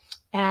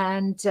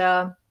 and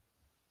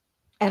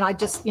I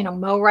just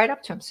mow right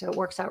up to them, so it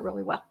works out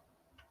really well.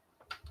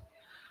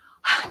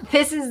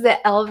 This is the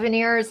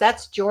Elveneers.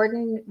 That's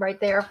Jordan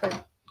right there.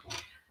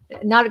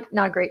 Not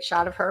a great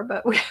shot of her,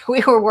 but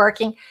we were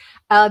working.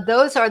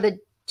 Those are the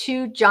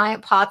 2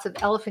 giant pots of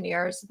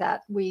Elveneers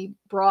that we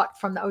brought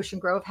from the Ocean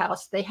Grove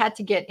house. They had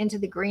to get into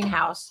the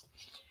greenhouse.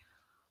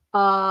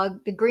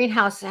 The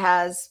greenhouse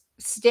has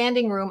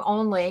standing room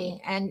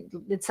only, and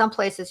in some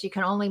places you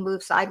can only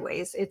move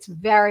sideways. It's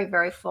very,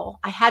 very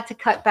full. I had to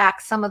cut back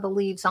some of the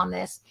leaves on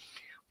this.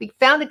 We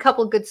found a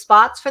couple of good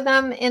spots for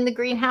them in the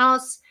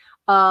greenhouse,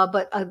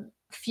 but a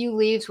few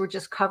leaves were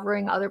just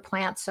covering other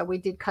plants, so we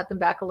did cut them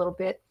back a little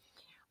bit.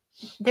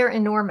 They're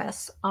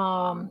enormous.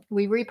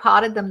 We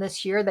repotted them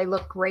this year. They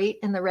look great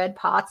in the red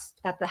pots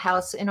at the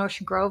house in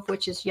Ocean Grove,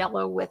 which is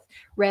yellow with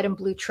red and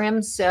blue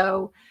trim.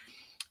 So,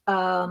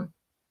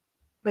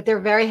 but they're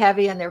very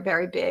heavy and they're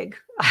very big.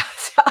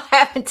 So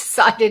haven't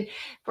decided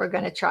if we're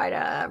going to try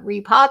to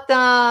repot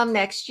them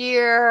next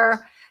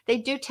year. They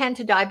do tend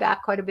to die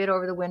back quite a bit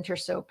over the winter,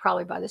 so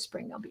probably by the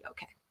spring they'll be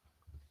okay.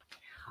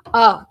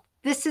 Oh,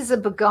 this is a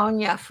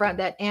begonia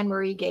that Anne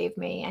Marie gave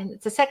me, and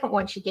it's the second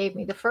one she gave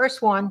me. The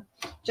first one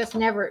just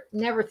never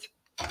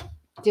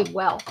did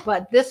well,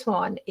 but this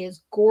one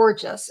is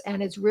gorgeous,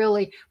 and it's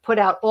really put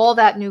out all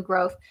that new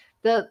growth.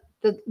 The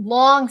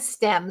long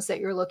stems that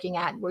you're looking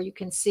at, where you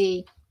can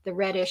see the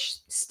reddish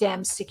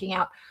stems sticking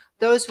out,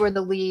 those were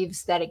the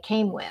leaves that it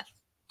came with.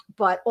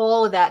 But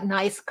all of that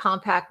nice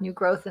compact new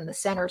growth in the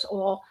centers,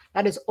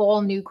 that is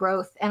all new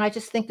growth. And I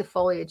just think the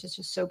foliage is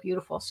just so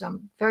beautiful. So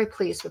I'm very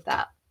pleased with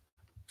that.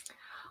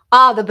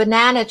 The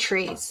banana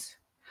trees.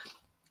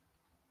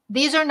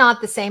 These are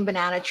not the same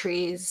banana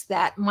trees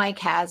that Mike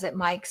has at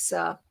Mike's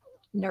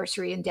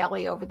nursery in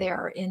Delhi over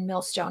there in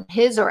Millstone.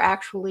 His are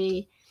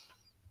actually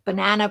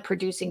banana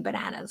producing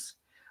bananas.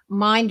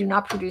 Mine do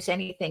not produce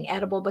anything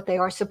edible, but they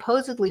are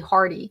supposedly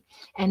hardy.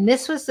 And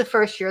this was the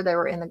first year they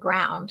were in the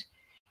ground.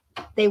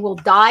 They will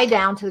die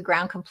down to the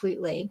ground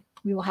completely.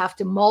 We will have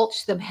to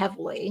mulch them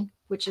heavily,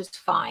 which is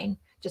fine.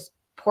 Just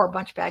pour a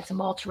bunch of bags of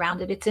mulch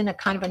around it. It's in a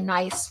kind of a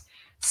nice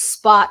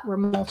spot where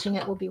mulching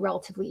it will be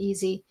relatively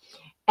easy.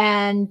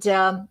 And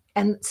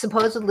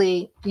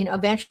supposedly,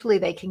 eventually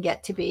they can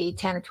get to be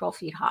 10 or 12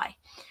 feet high.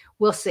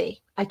 We'll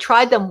see. I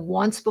tried them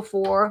once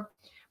before,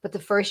 but the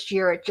first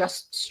year it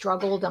just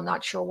struggled. I'm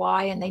not sure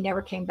why, and they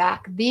never came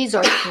back. These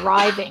are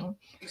thriving.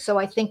 So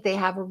I think they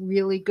have a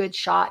really good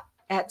shot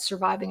at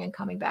surviving and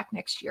coming back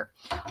next year.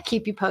 I'll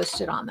keep you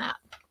posted on that.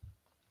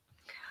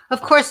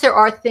 Of course, there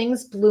are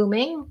things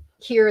blooming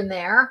here and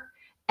there.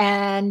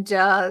 And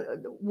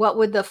what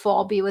would the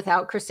fall be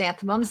without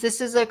chrysanthemums?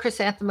 This is a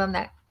chrysanthemum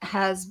that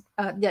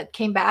that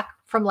came back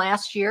from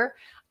last year.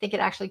 I think it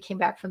actually came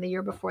back from the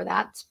year before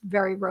that. It's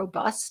very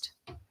robust.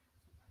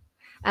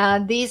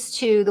 These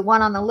two, the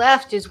one on the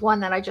left is one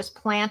that I just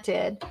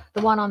planted.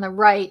 The one on the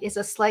right is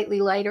a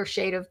slightly lighter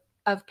shade of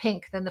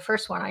pink than the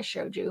first one I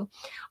showed you.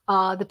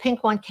 The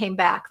pink one came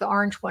back. The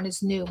orange one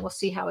is new. We'll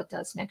see how it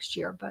does next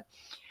year. But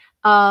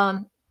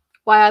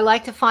why I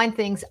like to find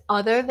things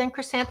other than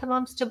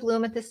chrysanthemums to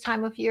bloom at this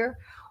time of year.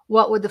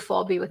 What would the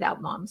fall be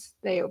without mums?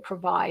 They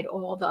provide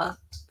all the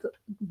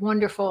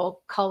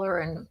wonderful color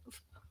and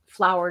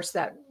flowers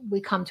that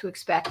we come to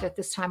expect at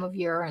this time of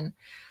year.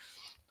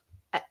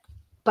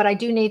 But I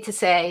do need to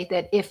say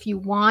that if you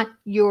want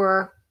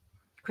your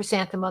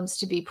chrysanthemums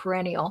to be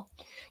perennial,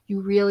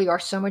 you really are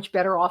so much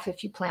better off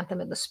if you plant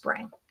them in the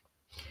spring.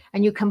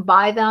 And you can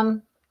buy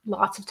them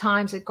lots of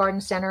times at garden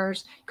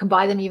centers. You can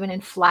buy them even in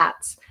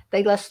flats.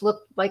 They just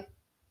look like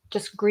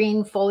just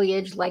green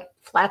foliage, like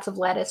flats of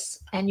lettuce,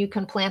 and you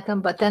can plant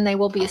them, but then they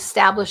will be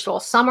established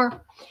all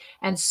summer.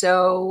 And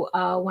so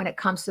when it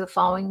comes to the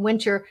following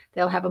winter,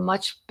 they'll have a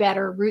much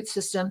better root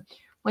system.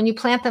 When you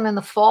plant them in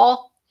the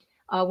fall,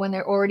 when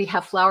they already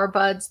have flower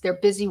buds, they're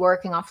busy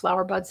working on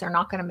flower buds. They're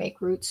not going to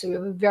make roots, so you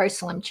have a very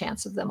slim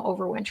chance of them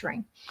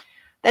overwintering.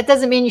 That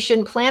doesn't mean you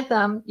shouldn't plant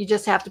them. You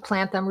just have to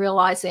plant them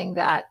realizing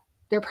that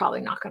they're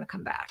probably not going to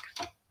come back.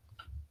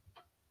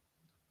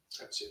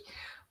 That's it.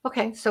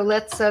 Okay, so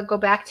let's go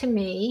back to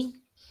me.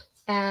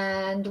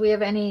 And do we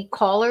have any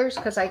callers?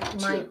 Because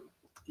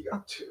You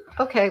got two.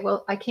 Okay,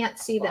 well, I can't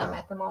see them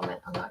at the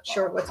moment. I'm not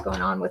sure what's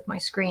going on with my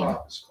screen.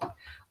 Bob's.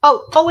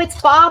 Oh, it's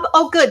Bob.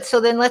 Oh, good. So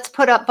then let's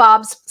put up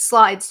Bob's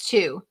slides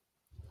too.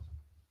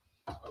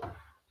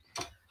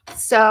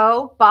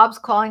 So Bob's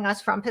calling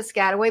us from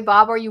Piscataway.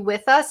 Bob, are you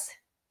with us?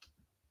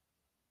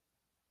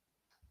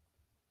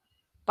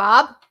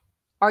 Bob,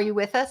 are you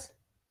with us?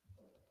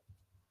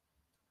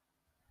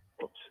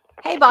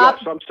 Hey, Bob.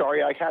 Yes, I'm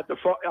sorry. I had the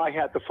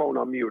phone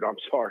on mute. I'm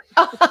sorry.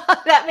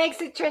 That makes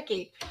it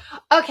tricky.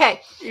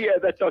 Okay. Yeah,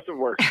 that doesn't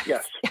work.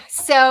 Yes.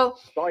 So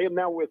I am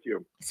now with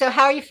you. So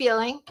how are you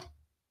feeling?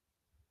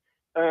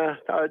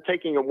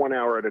 Taking it 1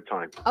 hour at a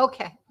time.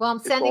 Okay. Well, I'm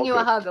sending you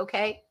a hug.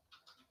 Okay.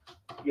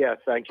 Yeah.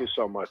 Thank you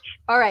so much.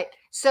 All right.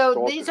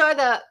 So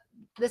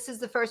this is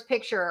the first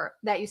picture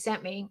that you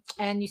sent me,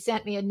 and you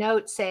sent me a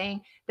note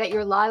saying that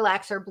your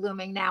lilacs are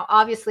blooming now.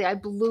 Obviously, I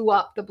blew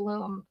up the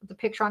bloom. The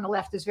picture on the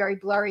left is very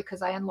blurry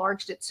because I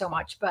enlarged it so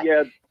much. But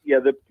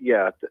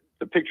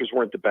the pictures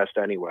weren't the best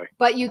anyway.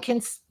 But you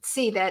can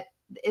see that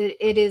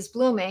it is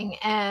blooming,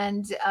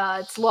 and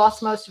it's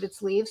lost most of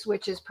its leaves,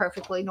 which is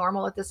perfectly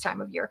normal at this time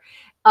of year.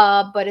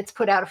 But it's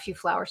put out a few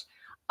flowers.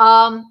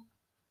 I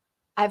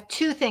have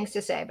two things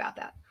to say about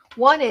that.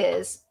 One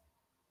is,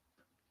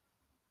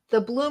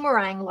 the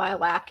bloomerang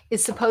lilac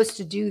is supposed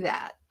to do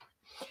that.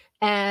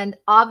 And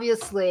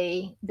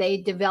obviously they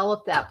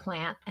developed that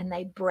plant and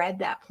they bred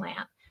that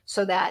plant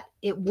so that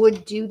it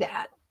would do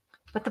that.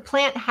 But the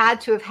plant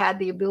had to have had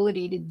the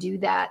ability to do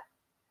that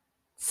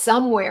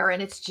somewhere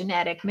in its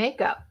genetic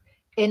makeup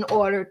in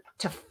order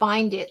to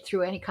find it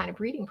through any kind of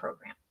breeding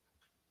program.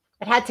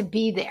 It had to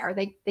be there.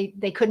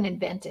 They couldn't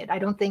invent it. I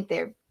don't think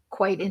they're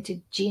quite into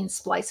gene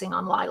splicing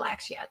on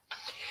lilacs yet.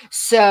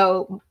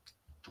 So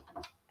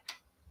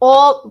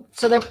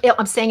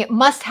I'm saying it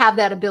must have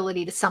that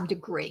ability to some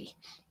degree.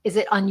 Is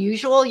it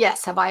unusual?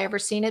 Yes. Have I ever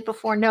seen it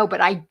before? No,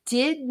 but I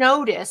did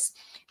notice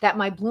that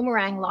my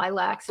bloomerang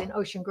lilacs in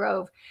Ocean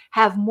Grove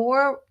have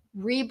more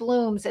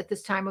reblooms at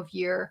this time of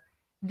year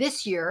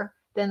this year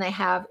than they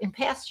have in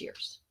past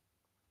years.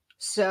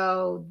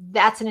 So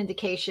that's an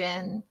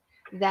indication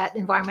that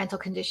environmental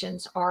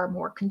conditions are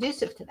more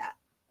conducive to that.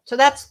 So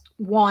that's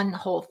one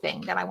whole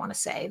thing that I want to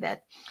say,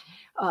 that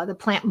the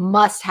plant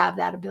must have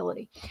that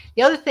ability.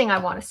 The other thing I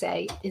want to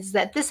say is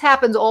that this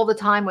happens all the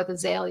time with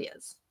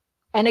azaleas.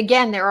 And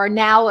again, there are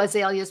now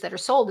azaleas that are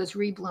sold as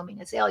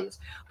reblooming azaleas.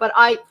 But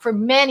for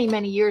many,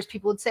 many years,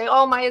 people would say,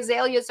 oh, my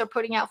azaleas are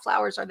putting out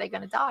flowers. Are they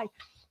going to die?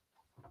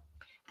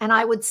 And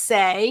I would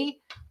say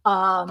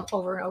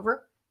over and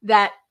over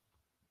that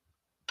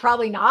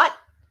probably not.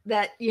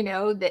 That,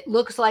 that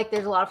looks like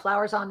there's a lot of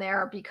flowers on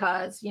there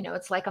because,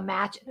 it's like a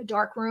match in a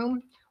dark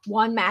room.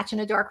 One match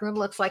in a dark room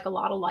looks like a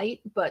lot of light,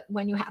 but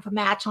when you have a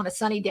match on a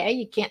sunny day,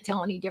 you can't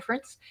tell any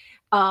difference.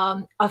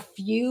 A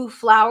few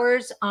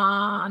flowers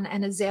on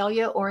an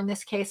azalea, or in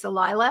this case, a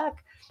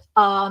lilac,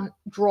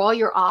 draw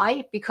your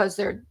eye because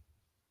there are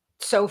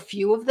so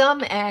few of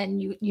them,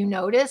 and you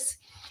notice,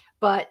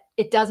 but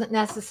it doesn't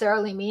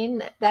necessarily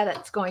mean that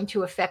it's going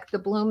to affect the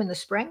bloom in the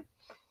spring.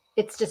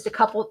 It's just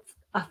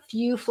a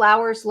few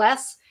flowers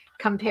less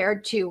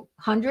compared to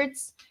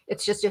hundreds.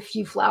 It's just a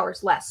few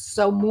flowers less.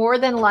 So more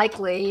than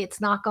likely, it's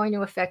not going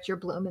to affect your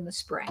bloom in the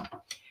spring.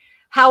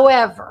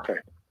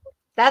 However,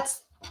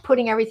 that's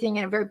putting everything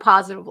in a very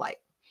positive light.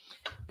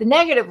 The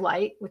negative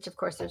light, which of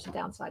course there's a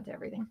downside to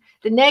everything,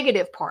 the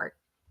negative part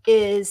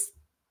is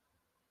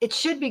it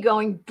should be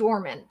going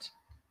dormant.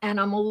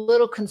 And I'm a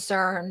little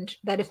concerned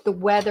that if the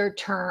weather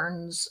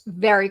turns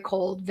very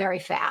cold very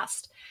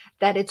fast,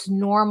 that its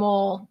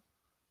normal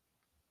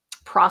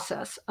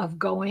process of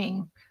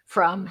going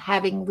from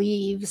having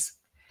leaves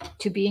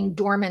to being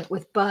dormant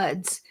with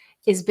buds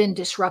has been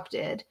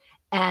disrupted.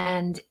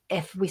 And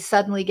if we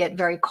suddenly get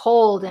very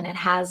cold and it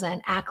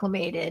hasn't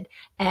acclimated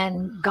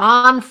and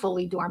gone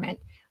fully dormant,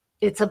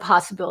 it's a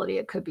possibility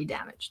it could be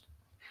damaged.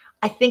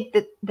 I think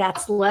that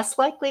that's less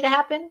likely to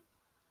happen,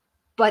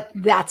 but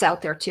that's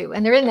out there too.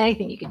 And there isn't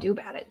anything you can do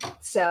about it.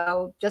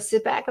 So just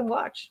sit back and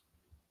watch.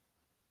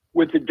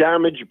 Would the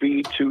damage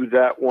be to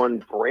that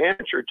one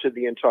branch or to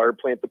the entire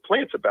plant? The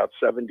plant's about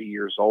 70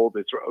 years old.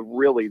 It's a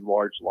really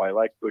large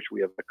lilac bush.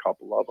 We have a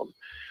couple of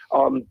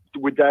them.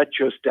 Would that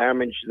just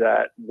damage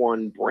that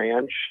one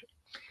branch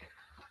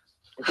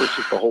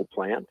versus the whole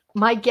plant?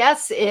 My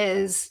guess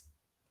is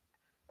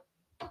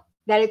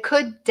that it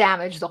could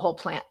damage the whole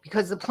plant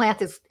because the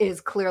plant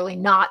is clearly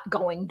not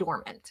going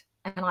dormant.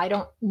 And I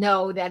don't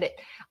know that it,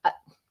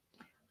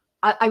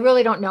 I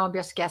really don't know. I'm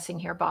just guessing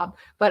here, Bob,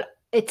 but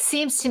it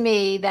seems to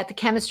me that the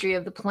chemistry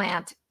of the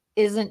plant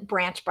isn't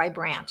branch by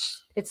branch.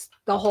 It's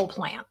the whole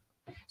plant.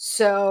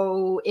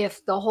 So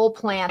if the whole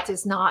plant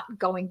is not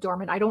going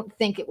dormant, I don't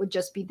think it would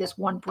just be this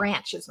one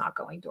branch is not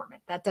going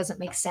dormant. That doesn't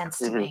make sense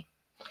to me.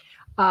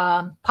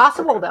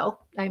 Possible though.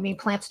 I mean,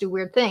 plants do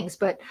weird things,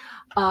 but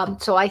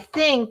so I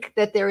think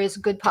that there is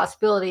a good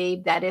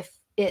possibility that if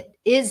it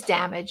is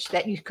damaged,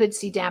 that you could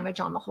see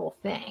damage on the whole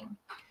thing.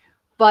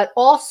 But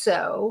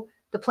also,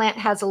 the plant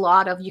has a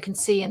lot of, you can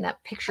see in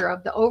that picture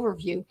of the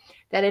overview,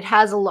 that it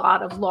has a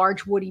lot of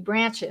large woody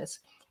branches.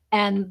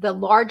 And the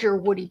larger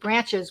woody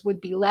branches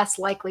would be less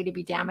likely to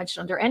be damaged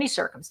under any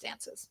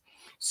circumstances.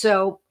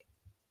 So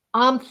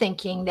I'm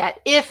thinking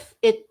that if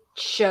it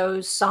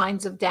shows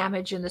signs of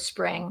damage in the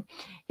spring,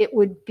 it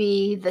would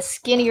be the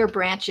skinnier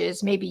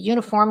branches, maybe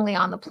uniformly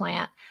on the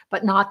plant,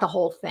 but not the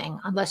whole thing,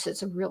 unless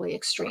it's a really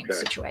extreme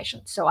situation.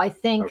 So I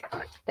think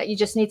that you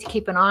just need to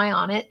keep an eye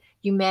on it.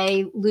 You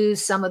may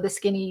lose some of the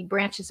skinny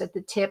branches at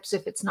the tips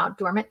if it's not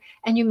dormant,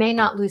 and you may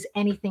not lose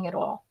anything at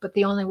all. But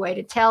the only way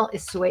to tell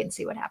is to wait and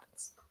see what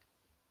happens.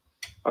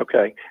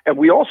 Okay. And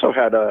we also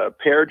had a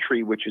pear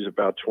tree, which is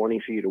about 20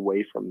 feet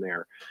away from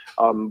there.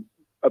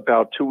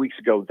 About 2 weeks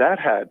ago, that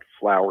had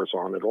flowers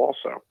on it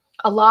also.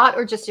 A lot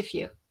or just a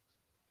few?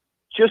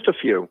 Just a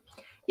few.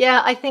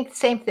 Yeah, I think the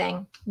same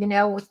thing. You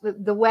know, with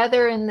the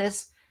weather in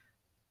this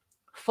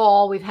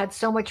fall, we've had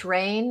so much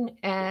rain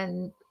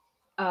and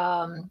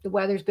the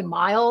weather's been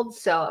mild,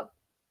 so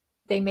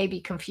they may be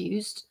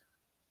confused.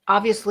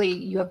 Obviously,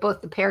 you have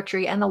both the pear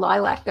tree and the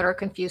lilac that are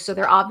confused, so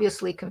they're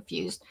obviously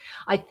confused.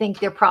 I think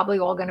they're probably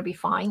all going to be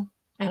fine,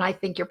 and I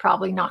think you're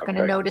probably not going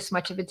to notice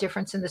much of a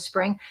difference in the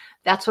spring.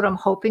 That's what I'm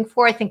hoping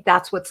for. I think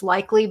that's what's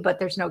likely, but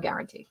there's no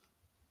guarantee.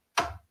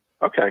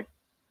 Okay.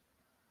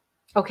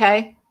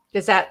 Okay.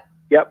 Does that?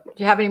 Yep. Do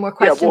you have any more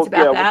questions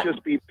about that? We'll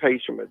just be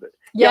patient with it.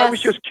 Yes. Yeah, I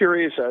was just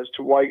curious as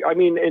to why. I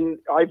mean, and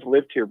I've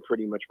lived here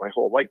pretty much my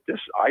whole life.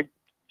 I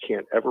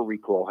can't ever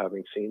recall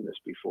having seen this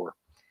before.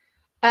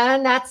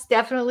 And that's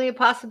definitely a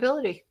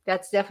possibility.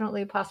 That's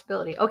definitely a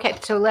possibility. Okay,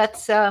 so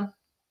let's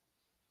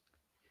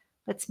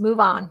move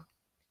on.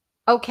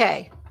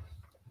 Okay.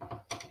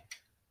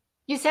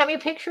 You sent me a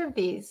picture of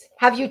these.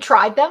 Have you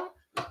tried them?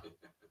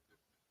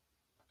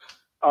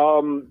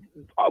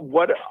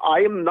 What I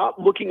am not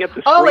looking at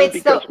the Oh, screen it's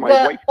because the, my the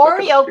wife took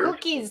it Oreo upstairs.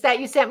 cookies that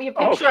you sent me a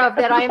Oh, picture of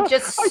that I am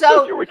just I so.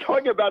 thought you were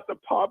talking about the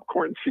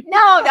popcorn seeds.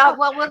 No,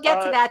 well, we'll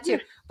get to that too.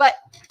 But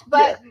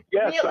yes,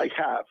 really,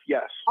 I have.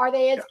 Yes. are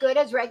they as Yes. good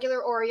as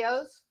regular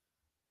Oreos?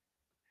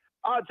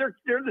 They're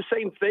the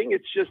same thing.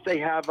 It's just they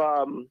have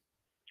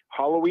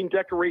Halloween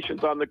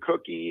decorations on the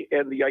cookie,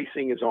 and the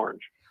icing is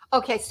orange.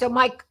 Okay, so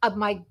my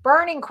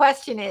burning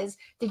question is: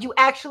 did you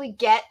actually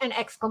get an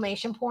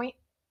exclamation point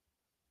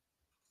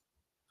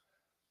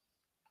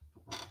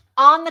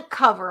on the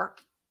cover?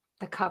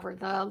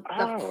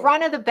 The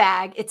front of the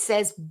bag, it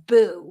says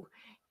 "Boo"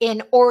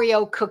 in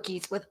Oreo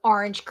cookies with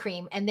orange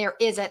cream, and there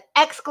is an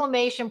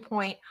exclamation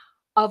point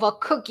of a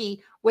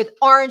cookie with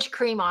orange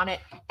cream on it,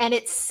 and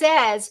it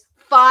says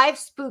 5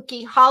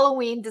 spooky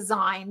Halloween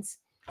designs.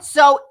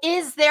 So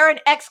is there an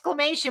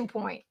exclamation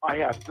point? I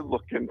have to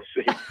look and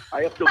see.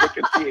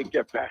 And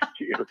get back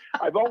to you.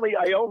 I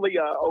only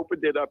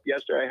opened it up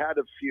yesterday. I had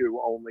a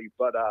few only,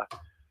 but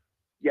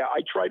yeah,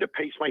 I try to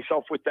pace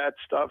myself with that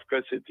stuff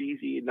because it's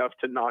easy enough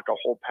to knock a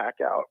whole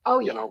pack out. Oh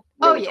yeah.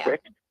 Really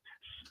quick.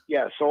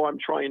 Yeah, so I'm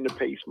trying to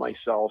pace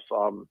myself.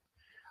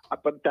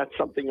 But that's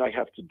something I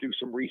have to do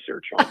some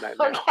research on that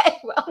now. Okay,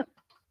 well.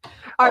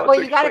 All right,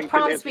 well, you got to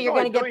promise me you're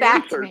going to get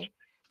back to me.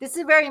 This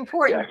is very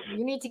important. Yes.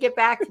 You need to get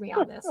back to me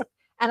on this.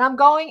 And I'm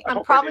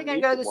probably going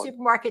to go to the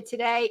supermarket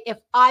today. If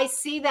I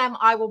see them,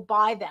 I will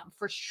buy them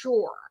for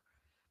sure.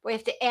 We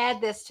have to add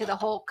this to the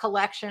whole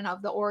collection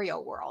of the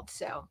Oreo world.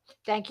 So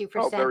thank you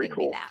for sending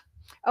me that.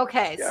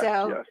 Okay,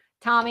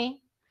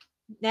 Tommy,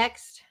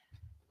 next.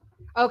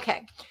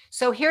 Okay,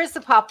 so here's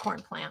the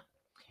popcorn plant.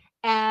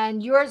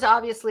 And yours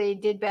obviously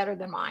did better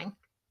than mine.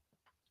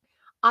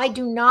 I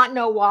do not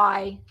know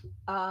why.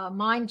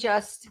 Mine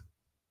just,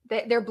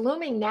 they're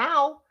blooming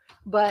now,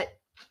 but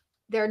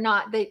they're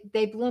not,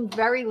 they bloomed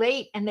very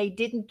late and they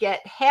didn't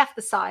get half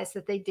the size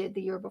that they did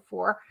the year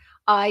before.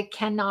 I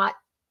cannot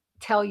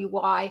tell you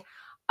why.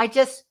 I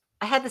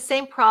had the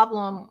same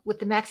problem with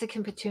the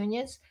Mexican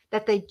petunias,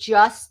 that they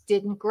just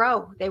didn't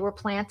grow. They were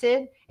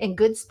planted in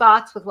good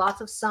spots with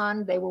lots of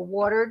sun. They were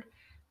watered.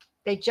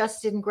 They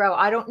just didn't grow.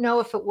 I don't know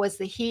if it was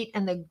the heat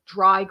and the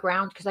dry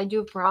ground, because I do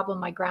have a problem.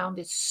 My ground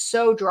is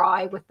so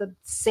dry with the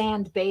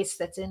sand base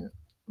that's in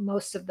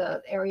most of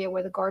the area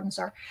where the gardens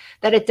are,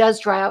 that it does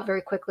dry out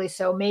very quickly.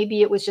 So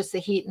maybe it was just the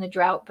heat and the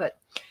drought, but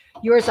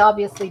yours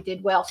obviously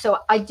did well. So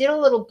I did a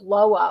little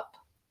blow up,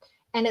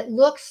 and it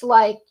looks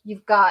like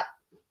you've got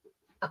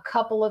a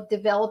couple of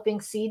developing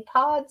seed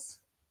pods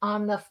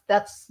on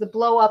that's the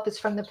blow up is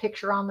from the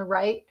picture on the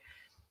right.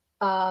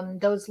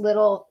 Those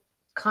little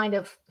kind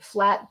of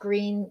flat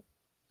green,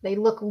 they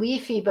look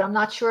leafy, but I'm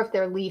not sure if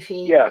they're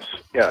leafy. Yes.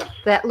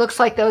 That looks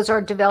like those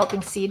are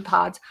developing seed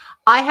pods.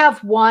 I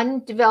have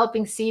one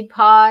developing seed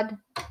pod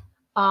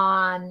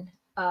on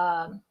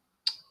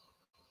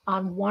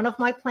one of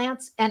my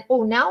plants. And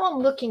now I'm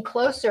looking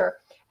closer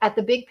at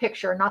the big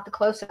picture, not the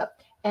close-up.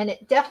 And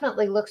it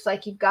definitely looks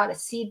like you've got a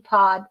seed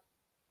pod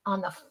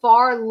on the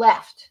far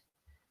left.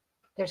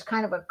 There's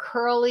kind of a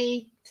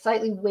curly,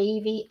 slightly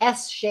wavy,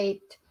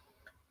 S-shaped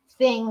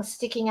thing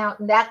sticking out,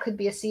 and that could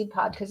be a seed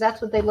pod, because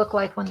that's what they look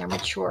like when they're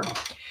mature.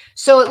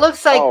 So it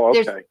looks like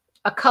there's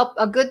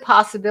a good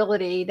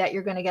possibility that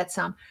you're going to get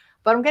some.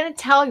 But I'm going to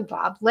tell you,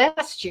 Bob,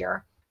 last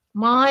year,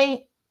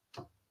 my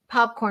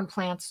popcorn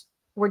plants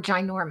were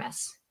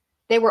ginormous.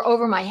 They were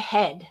over my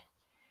head.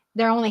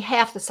 They're only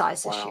half the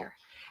size this year.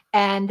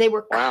 And they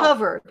were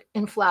covered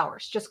in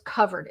flowers, just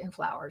covered in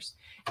flowers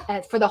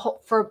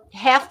for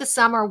half the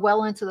summer,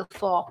 well into the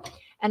fall.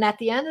 And at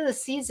the end of the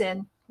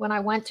season, when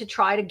I went to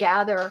try to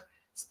gather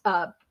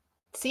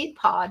seed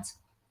pods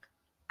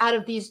out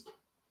of these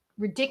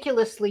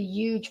ridiculously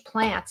huge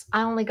plants,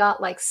 I only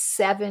got like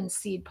 7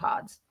 seed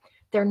pods.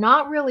 They're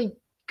not really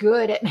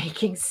good at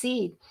making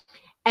seed.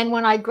 And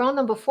when I'd grown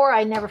them before,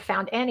 I never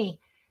found any.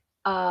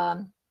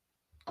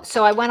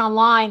 So I went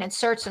online and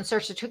searched and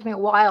searched. It took me a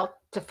while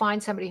to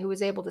find somebody who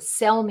was able to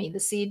sell me the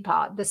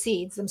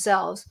seeds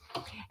themselves.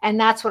 And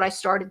that's what I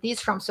started these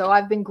from. So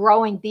I've been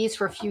growing these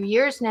for a few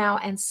years now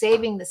and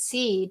saving the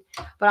seed,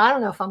 but I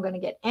don't know if I'm going to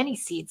get any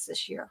seeds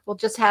this year. We'll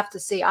just have to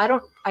see. I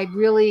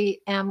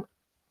really am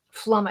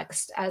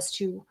flummoxed as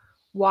to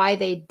why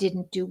they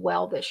didn't do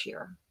well this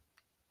year.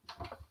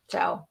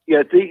 So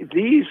yeah,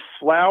 these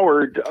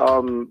flowered,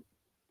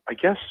 I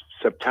guess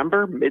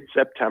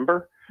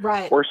mid-September,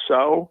 right, or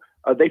so.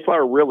 They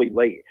flower really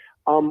late.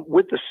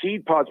 With the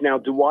seed pods now,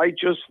 do I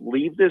just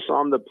leave this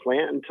on the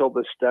plant until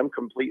the stem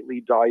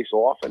completely dies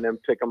off and then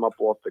pick them up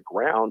off the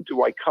ground?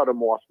 Do I cut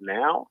them off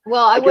now?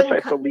 Well, I guess I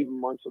have to leave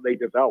them on so they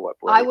develop.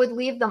 Right? I would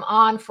leave them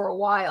on for a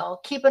while.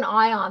 Keep an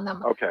eye on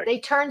them. Okay. They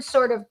turn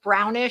sort of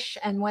brownish,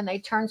 and when they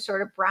turn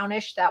sort of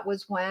brownish, that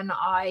was when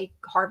I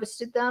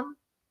harvested them.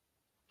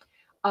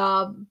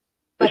 But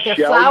they're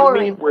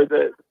flowering.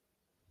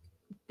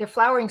 They're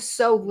flowering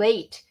so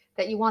late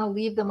that you want to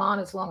leave them on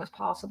as long as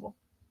possible.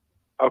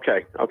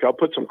 Okay. I'll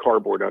put some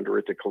cardboard under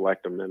it to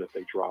collect them then if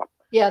they drop.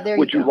 Yeah, there you go.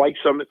 Would you like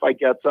some if I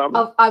get some?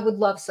 I would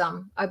love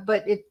some,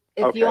 but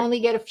if you Okay. only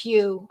get a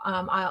few,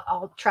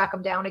 I'll track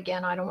them down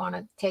again. I don't want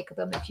to take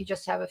them if you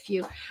just have a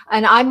few,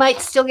 and I might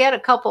still get a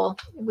couple.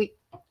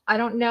 I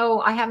don't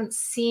know. I haven't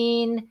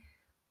seen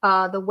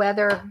the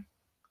weather.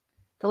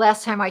 The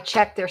last time I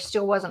checked, there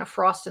still wasn't a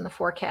frost in the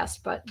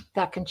forecast, but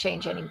that can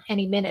change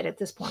any minute at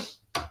this point.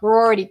 We're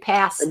already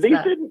past. And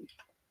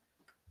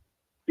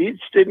these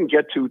didn't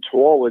get too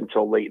tall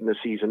until late in the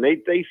season.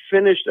 They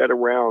finished at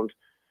around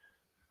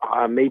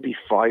maybe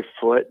 5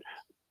 foot,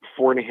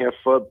 4.5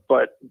 foot,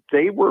 but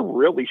they were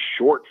really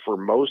short for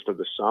most of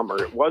the summer.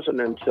 It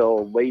wasn't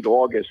until late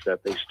August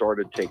that they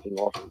started taking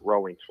off and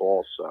growing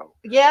tall. So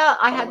yeah,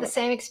 I had the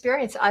same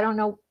experience. I don't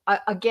know.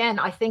 Again,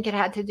 I think it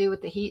had to do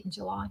with the heat in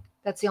July.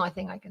 That's the only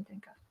thing I can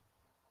think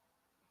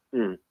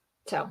of.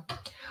 So,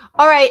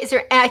 all right.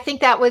 I think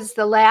that was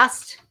the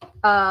last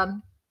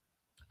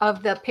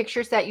of the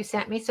pictures that you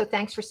sent me. So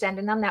thanks for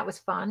sending them. That was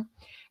fun.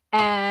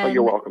 And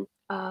you're welcome.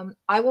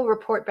 I will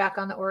report back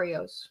on the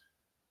Oreos.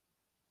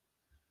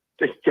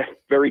 Yeah,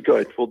 very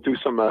good. We'll do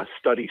some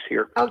studies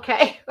here.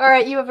 Okay. All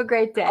right. You have a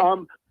great day.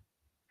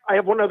 I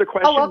have one other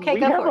question. Oh, okay.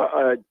 Go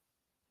for it.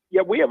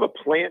 We have a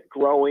plant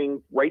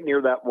growing right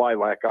near that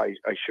lilac I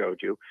showed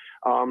you.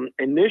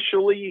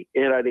 Initially,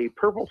 it had a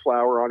purple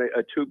flower on it,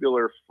 a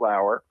tubular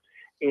flower,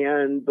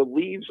 and the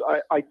leaves,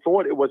 I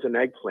thought it was an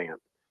eggplant.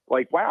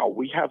 Like, wow,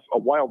 we have a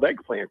wild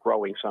eggplant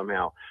growing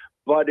somehow.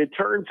 But it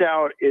turns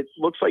out it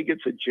looks like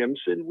it's a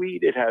Jimson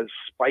weed. It has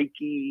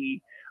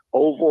spiky,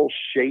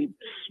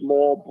 oval-shaped,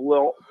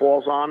 small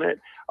balls on it.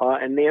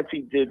 And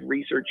Nancy did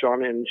research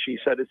on it, and she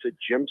said it's a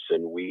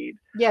Jimson weed.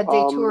 Yeah,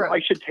 Datura. I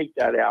should take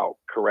that out,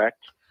 correct?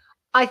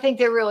 I think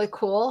they're really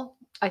cool.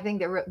 I think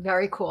they're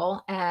very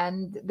cool,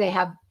 and they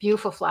have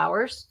beautiful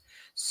flowers.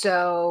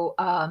 So,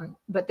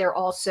 but they're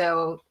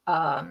also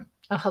a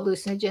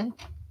hallucinogen.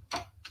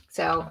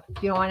 So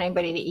you don't want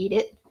anybody to eat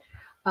it.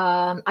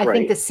 I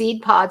think the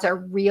seed pods are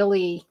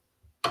really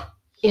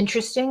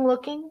interesting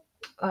looking.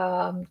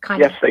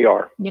 Yes, they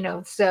are.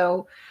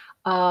 So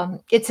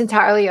it's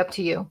entirely up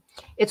to you.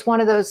 It's one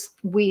of those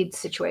weed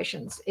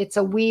situations. It's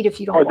a weed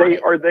if you don't want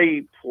it. Are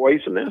they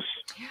poisonous?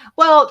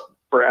 Well,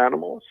 for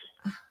animals?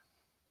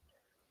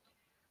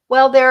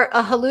 Well, they're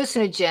a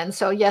hallucinogen.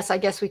 So yes, I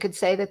guess we could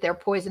say that they're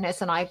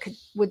poisonous, and I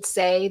would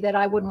say that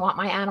I wouldn't want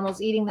my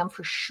animals eating them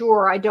for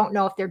sure. I don't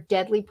know if they're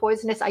deadly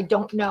poisonous. I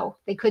don't know.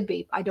 They could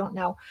be. I don't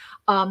know.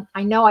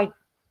 I know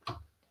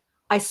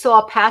I saw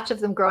a patch of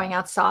them growing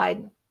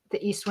outside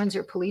the East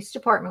Windsor Police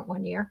Department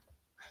one year,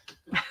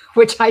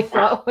 which I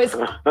thought was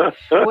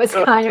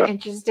kind of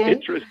interesting.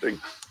 Interesting.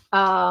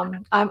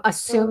 I'm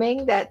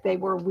assuming that they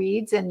were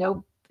weeds and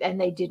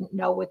they didn't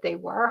know what they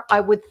were. I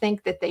would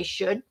think that they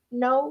should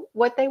know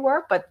what they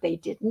were, but they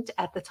didn't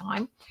at the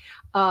time.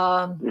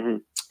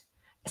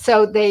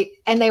 So they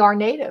are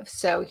native.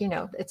 So,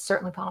 it's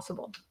certainly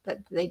possible that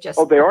they just.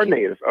 Oh, they are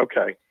native.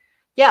 Okay.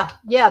 Yeah.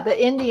 Yeah.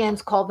 The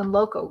Indians called them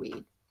loco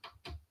weed.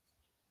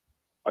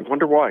 I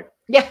wonder why.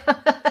 Yeah.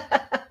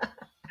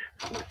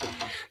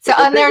 So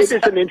it is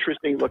an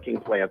interesting looking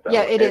plant, though.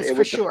 Yeah, it is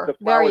for sure. The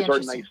flowers are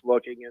nice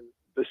looking, and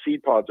the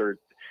seed pods are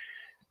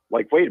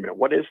like, wait a minute,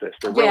 what is this?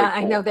 They're really cool.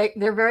 I know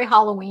they're very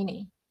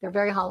Halloweeny. They're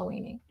very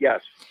Halloweeny.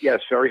 Yes,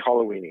 very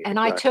Halloweeny. And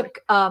exactly.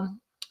 I took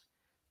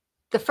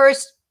the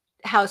first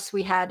house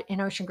we had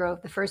in Ocean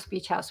Grove, the first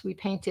beach house. We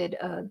painted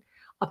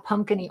a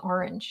pumpkin-y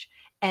orange,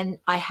 and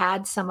I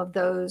had some of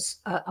those,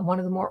 one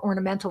of the more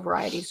ornamental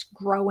varieties,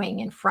 growing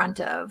in front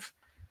of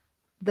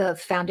the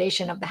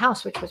foundation of the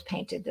house, which was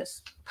painted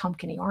this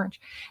pumpkin-y orange.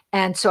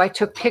 And so I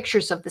took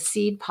pictures of the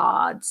seed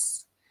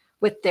pods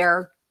with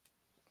their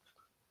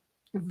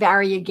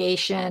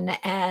variegation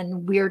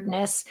and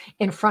weirdness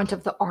in front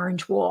of the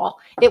orange wall.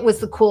 It was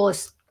the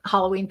coolest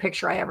Halloween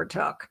picture I ever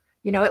took.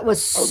 It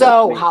was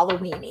so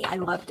Halloweeny. I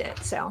loved it.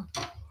 So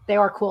they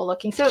are cool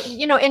looking. So,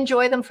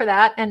 enjoy them for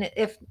that. And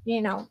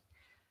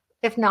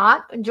if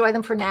not, enjoy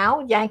them for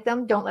now, yank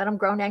them, don't let them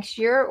grow next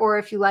year. Or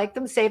if you like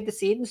them, save the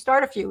seed and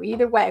start a few.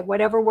 Either way,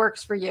 whatever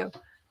works for you. Okay,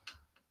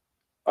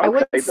 I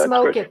wouldn't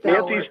smoke it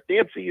though.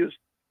 Nancy is,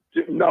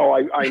 no,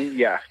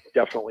 yeah,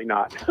 definitely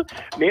not.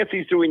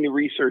 Nancy's doing the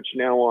research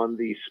now on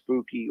the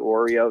spooky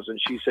Oreos, and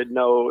she said,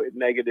 no,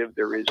 negative,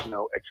 there is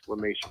no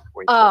exclamation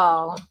point.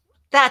 Oh,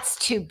 that's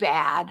too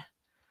bad.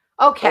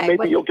 Okay. Well,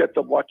 maybe you'll get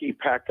the lucky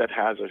pack that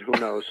has it. Who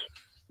knows?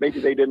 Maybe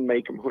they didn't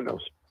make them. Who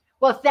knows?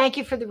 Well, thank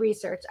you for the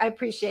research. I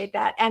appreciate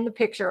that. And the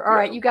picture. All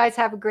right. You guys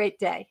have a great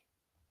day.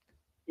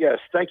 Yes.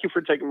 Thank you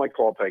for taking my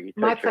call, Peggy.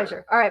 My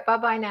pleasure. All right.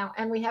 Bye-bye now.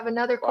 And we have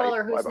another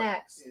caller. Who's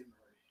next?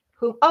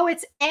 Oh,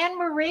 it's Anne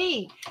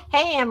Marie.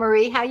 Hey, Anne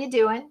Marie. How you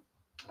doing?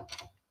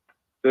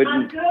 Good.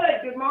 I'm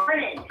good. Good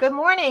morning. Good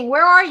morning.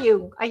 Where are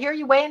you? I hear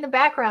you way in the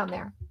background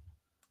there.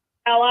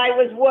 Well, I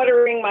was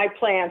watering my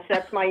plants.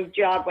 That's my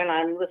job when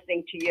I'm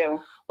listening to you.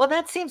 Well,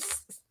 that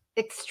seems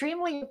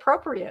extremely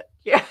appropriate.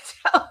 Yeah.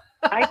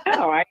 I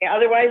know.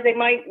 Otherwise, they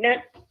might not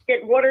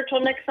get water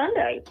till next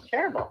Sunday. It's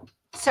terrible.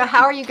 So,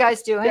 how are you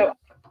guys doing? So,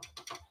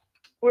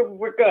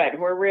 we're good.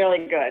 We're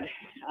really good.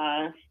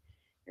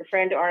 Your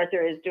friend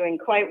Arthur is doing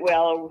quite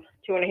well.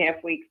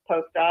 2.5 weeks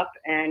post-op,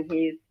 and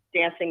he's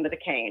dancing with a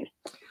cane.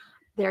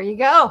 There you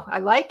go. I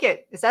like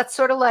it. Is that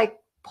sort of like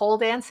pole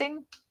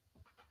dancing?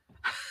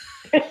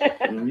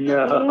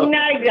 No.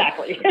 Not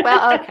exactly.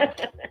 Well,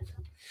 okay.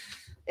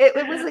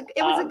 It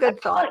was a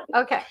good thought.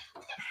 Okay.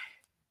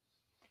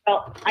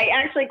 Well, I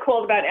actually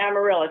called about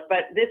amaryllis,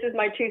 but this is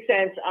my 2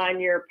 cents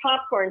on your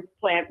popcorn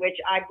plant, which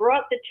I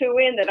brought the 2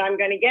 in that I'm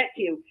going to get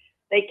to you.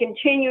 They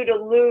continue to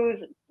lose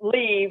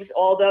leaves,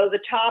 although the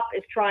top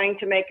is trying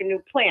to make a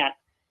new plant,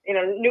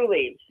 new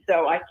leaves.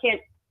 So I can't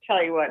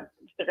tell you what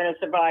they're going to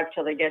survive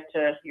till they get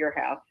to your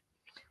house.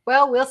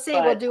 Well, we'll see.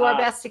 But, we'll do our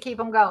best to keep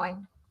them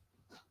going.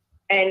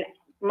 And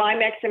my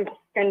Mexican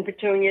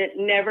petunia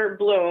never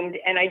bloomed.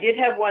 And I did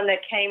have one that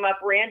came up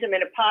random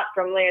in a pot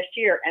from last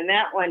year, and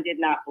that one did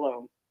not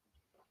bloom.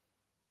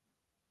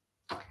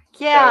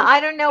 Yeah, So, I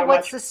don't know so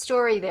what's much. the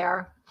story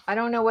there. I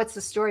don't know what's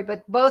the story,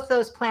 but both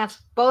those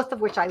plants, both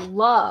of which I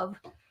love,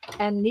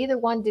 and neither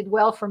one did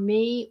well for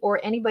me or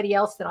anybody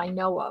else that I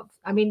know of.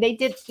 I mean, they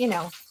did,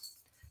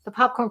 the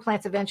popcorn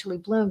plants eventually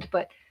bloomed,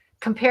 but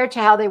compared to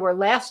how they were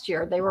last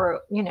year, they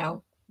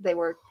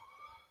were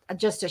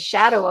just a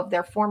shadow of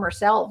their former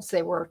selves.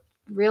 They were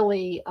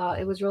really,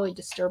 it was really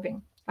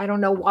disturbing. I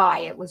don't know why.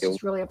 It was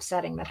just really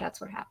upsetting that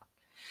that's what happened.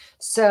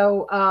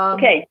 So,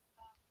 Okay.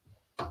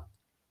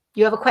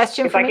 You have a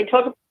question If for I me? could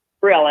talk about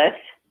amaryllis,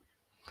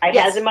 I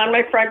Yes. had them on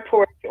my front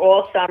porch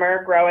all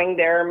summer, growing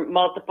their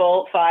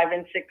multiple 5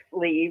 and 6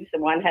 leaves. The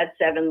one had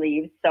 7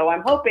 leaves. So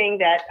I'm hoping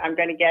that I'm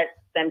going to get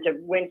them to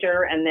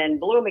winter and then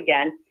bloom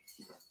again.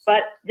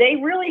 But they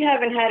really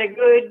haven't had a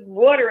good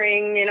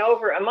watering in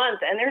over a month,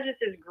 and they're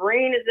just as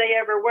green as they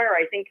ever were.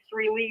 I think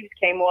 3 leaves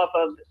came off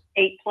of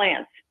 8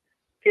 plants,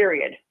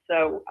 period.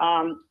 So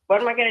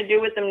what am I going to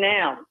do with them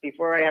now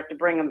before I have to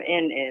bring them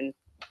in?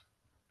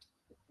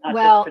 Not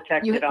Well, just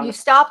protected on you the-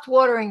 stopped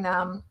watering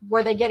them.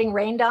 Were they getting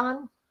rained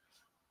on?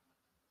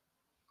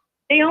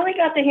 They only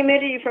got the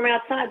humidity from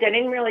outside. They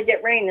didn't really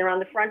get rain. They're on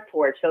the front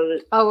porch, so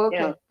the Oh,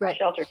 okay, right.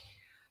 shelter.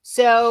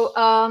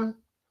 So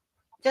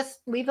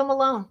just leave them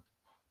alone.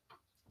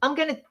 I'm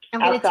gonna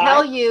Outside?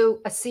 tell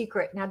you a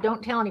secret. Now,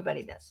 don't tell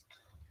anybody this.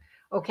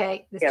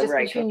 Okay, this is just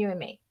right. between you and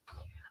me.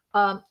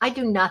 I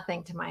do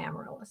nothing to my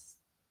amaryllis.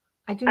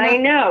 I do I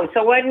nothing. know.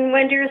 So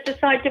when do yours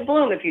decide to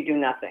bloom if you do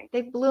nothing?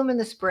 They bloom in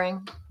the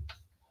spring,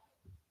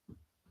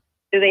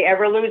 Do they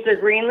ever lose their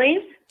green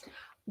leaves?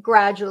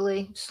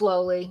 gradually,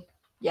 slowly.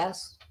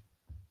 Yes.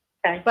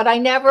 Okay. But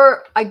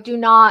I do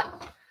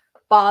not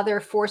bother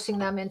forcing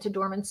them into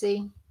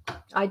dormancy.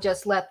 I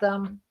just let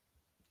them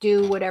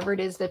do whatever it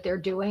is that they're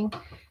doing.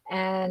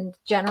 And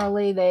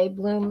generally they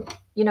bloom,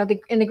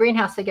 in the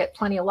greenhouse, they get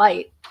plenty of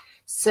light.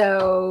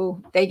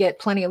 So they get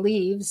plenty of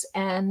leaves.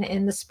 And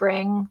in the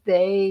spring,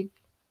 they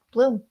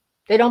bloom.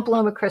 They don't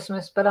bloom at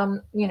Christmas, but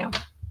I'm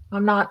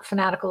not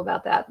fanatical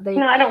about that.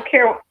 No, I don't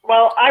care.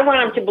 Well, I want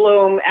them to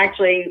bloom.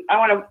 Actually, I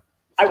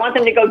want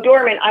them to go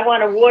dormant. I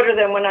want to water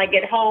them when I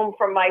get home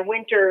from my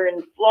winter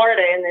in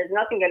Florida, and there's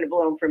nothing going to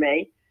bloom for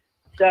me.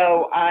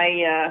 So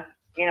I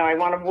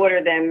want to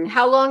water them.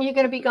 How long are you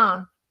going to be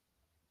gone?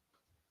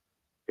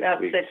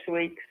 About 6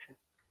 weeks.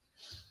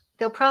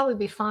 They'll probably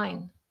be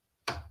fine.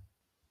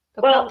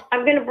 Well,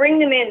 I'm going to bring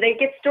them in. They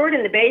get stored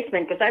in the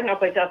basement because I have no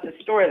place else to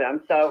store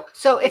them. So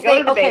if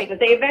they go to the basement,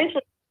 they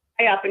eventually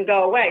dry up and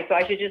go away. So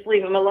I should just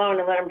leave them alone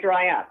and let them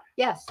dry up.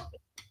 Yes.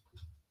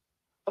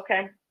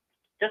 Okay.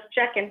 Just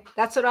checking.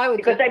 That's what I would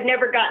do. Because I've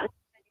never gotten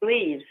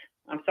leaves.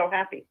 I'm so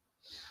happy.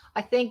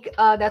 I think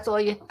that's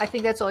all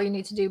you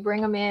need to do.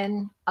 Bring them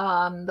in.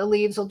 The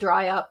leaves will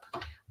dry up.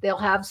 They'll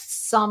have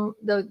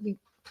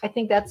I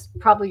think that's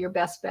probably your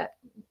best bet.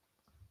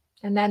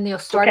 And then they'll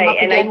start them up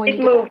and again I when did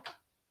you move.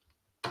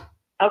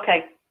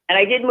 Okay. And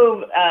I did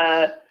move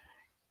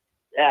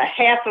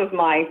half of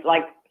my,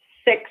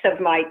 6 of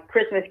my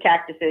Christmas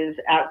cactuses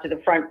out to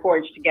the front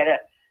porch to get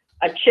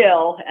a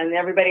chill, and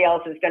everybody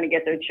else is going to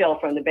get their chill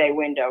from the bay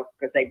window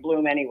because they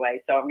bloom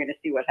anyway. So I'm going to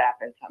see what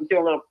happens. I'm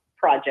doing a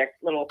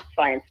little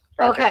science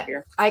project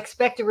here. I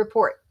expect a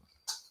report.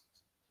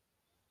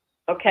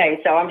 Okay,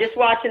 so I'm just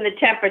watching the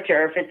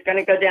temperature. If it's going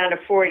to go down to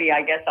 40,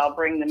 I guess I'll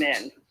bring them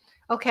in.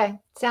 Okay,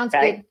 sounds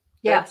Okay. good.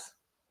 Yes.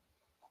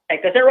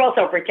 Because they're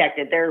also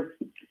protected. They're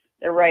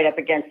right up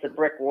against the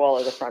brick wall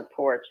of the front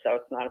porch, so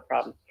it's not a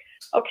problem.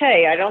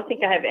 Okay, I don't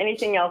think I have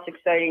anything else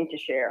exciting to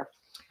share.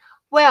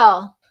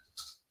 Well,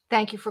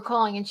 thank you for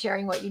calling and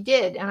sharing what you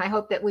did, and I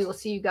hope that we will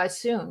see you guys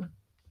soon.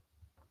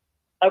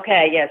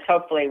 Okay, yes,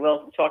 hopefully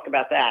we'll talk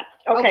about that.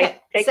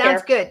 Okay, take care.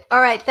 Sounds good.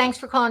 All right, thanks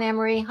for calling,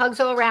 Anne-Marie. Hugs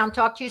all around.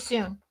 Talk to you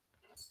soon.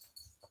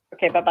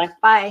 Okay, bye-bye.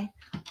 Bye.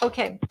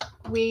 Okay,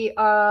 we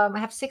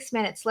have 6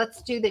 minutes.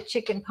 Let's do the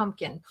chicken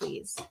pumpkin,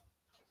 please.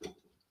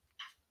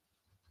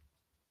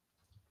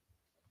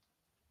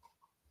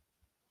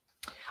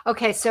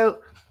 Okay, so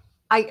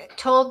I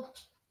told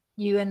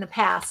you in the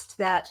past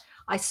that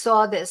I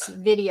saw this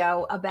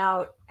video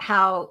about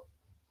how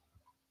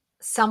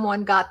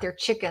someone got their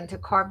chicken to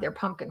carve their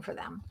pumpkin for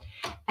them.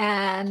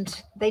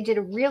 And they did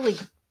a really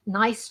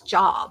nice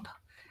job.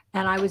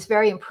 And I was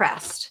very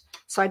impressed.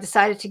 So I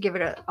decided to give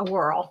it a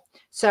whirl.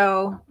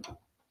 So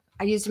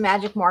I used a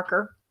magic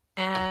marker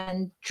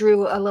and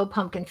drew a little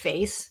pumpkin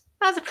face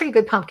That's a pretty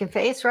good pumpkin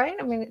face, right?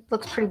 I mean, it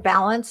looks pretty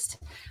balanced.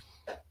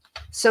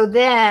 So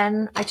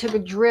then I took a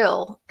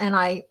drill and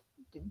I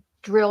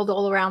drilled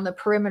all around the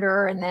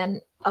perimeter and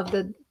then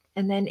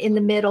in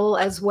the middle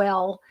as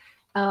well,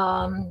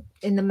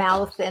 in the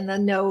mouth and the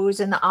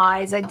nose and the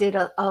eyes. I did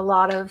a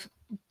lot of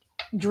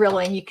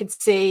drilling. You could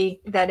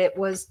see that it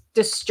was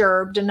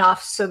disturbed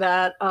enough so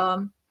that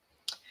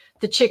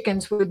the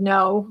chickens would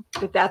know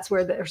that that's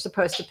where they're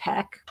supposed to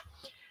peck.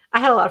 I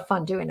had a lot of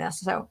fun doing this.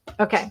 So,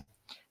 okay.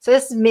 So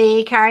this is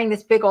me carrying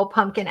this big old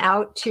pumpkin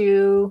out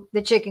to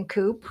the chicken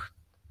coop.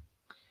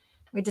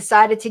 We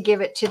decided to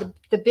give it to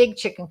the big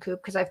chicken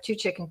coop because I have 2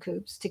 chicken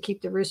coops to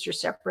keep the roosters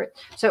separate.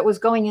 So it was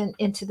going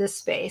into this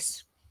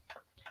space.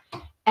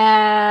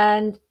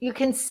 And you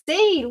can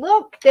see,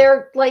 look,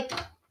 they're like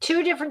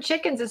 2 different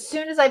chickens. As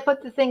soon as I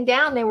put the thing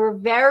down, they were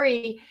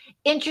very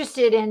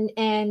interested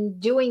in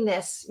doing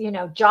this,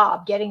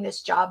 job, getting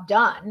this job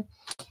done.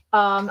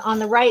 On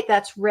the right,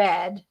 that's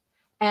red.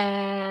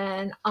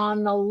 And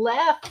on the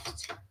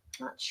left,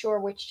 not sure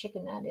which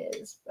chicken that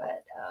is,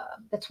 but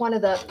that's one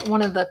of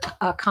the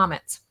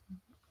comments.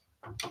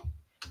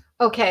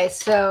 Okay,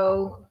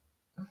 so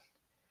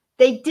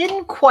they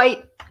didn't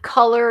quite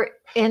color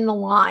in the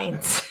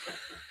lines.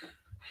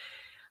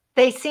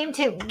 They seem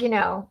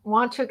to,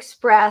 want to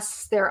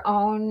express their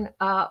own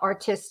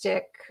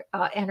artistic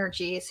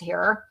energies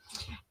here.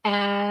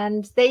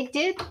 And they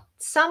did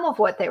some of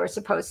what they were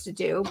supposed to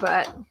do,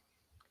 but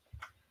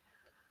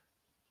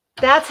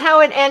that's how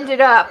it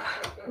ended up,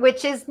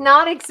 which is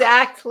not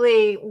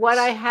exactly what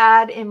I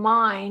had in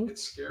mind.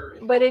 It's scary.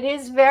 But it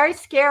is very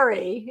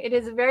scary. It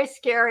is a very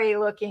scary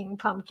looking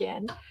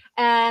pumpkin.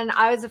 And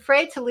I was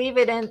afraid to leave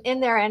it in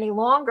there any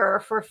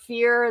longer for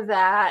fear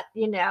that,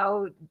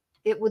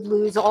 it would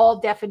lose all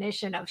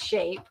definition of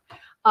shape.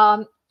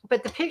 But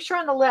the picture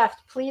on the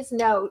left, please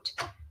note,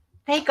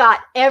 they got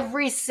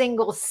every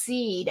single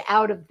seed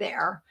out of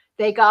there.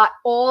 They got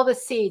all the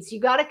seeds. You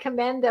got to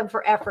commend them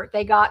for effort.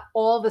 They got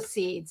all the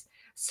seeds.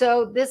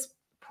 So this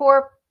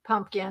poor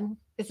pumpkin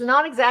is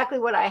not exactly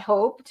what I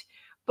hoped,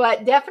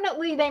 but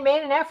definitely they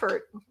made an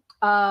effort.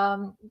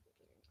 And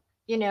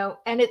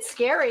it's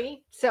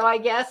scary. So I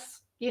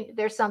guess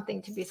there's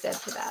something to be said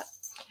for that.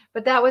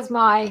 But that was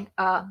my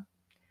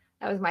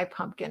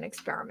pumpkin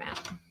experiment.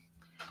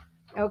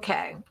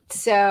 Okay,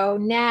 so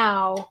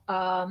now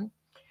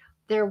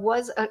there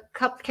was a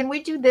cup. Can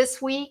we do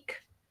this week?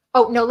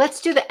 Oh, no,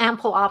 let's do the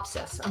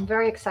ampelopsis. I'm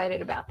very excited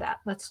about that.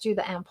 Let's do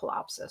the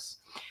ampelopsis.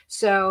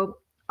 So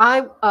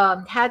I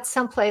had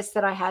some place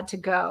that I had to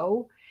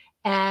go,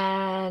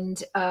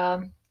 and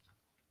I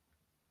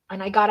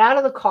got out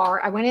of the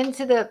car. I went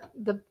into the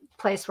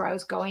place where I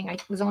was going. I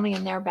was only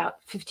in there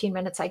about 15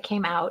 minutes. I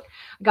came out,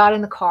 got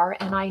in the car,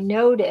 and I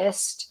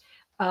noticed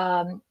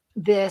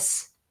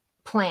this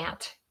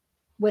plant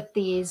with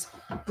these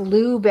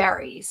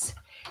blueberries,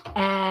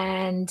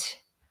 and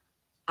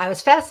I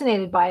was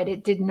fascinated by it.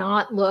 It did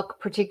not look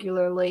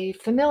particularly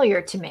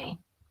familiar to me.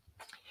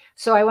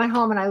 So I went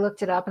home and I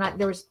looked it up, and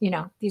there was,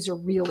 these are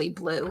really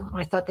blue.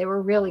 I thought they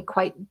were really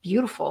quite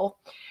beautiful.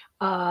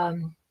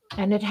 And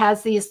it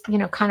has these,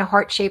 kind of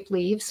heart-shaped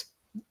leaves,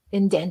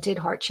 indented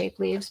heart-shaped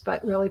leaves,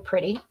 but really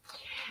pretty.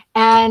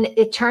 And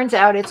it turns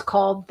out it's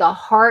called the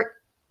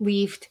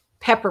heart-leafed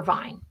pepper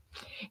vine,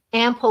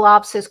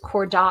 Ampelopsis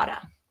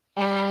cordata.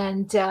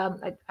 And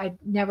I'd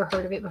never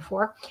heard of it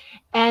before.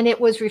 And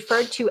it was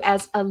referred to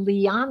as a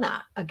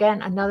liana.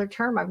 Again, another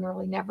term I've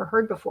really never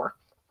heard before.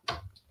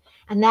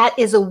 And that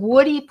is a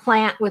woody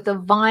plant with a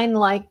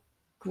vine-like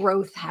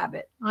growth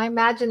habit. I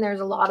imagine there's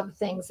a lot of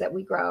things that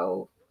we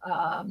grow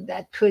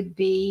that could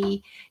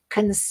be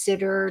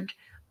considered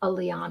a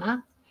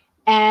liana.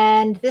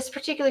 And this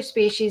particular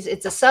species,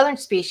 it's a southern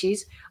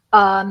species,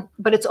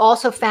 but it's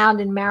also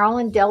found in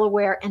Maryland,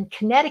 Delaware, and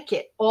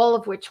Connecticut, all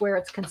of which where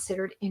it's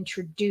considered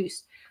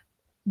introduced.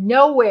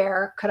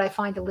 Nowhere could I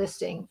find a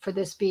listing for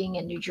this being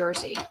in New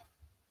Jersey.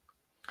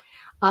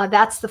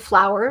 That's the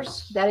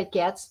flowers that it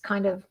gets,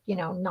 kind of,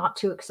 not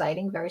too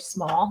exciting, very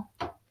small.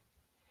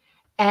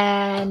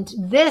 And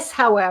this,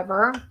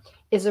 however,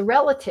 is a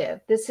relative.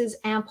 This is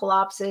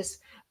Ampelopsis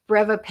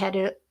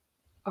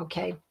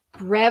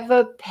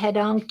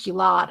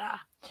brevipedunculata.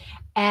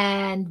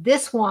 And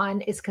this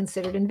one is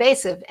considered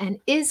invasive and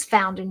is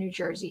found in New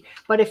Jersey.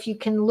 But if you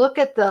can look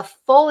at the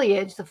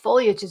foliage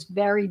is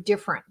very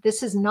different.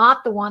 This is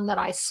not the one that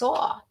I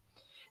saw.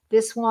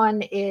 This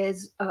one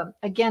is,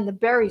 again, the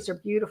berries are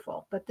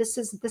beautiful, but this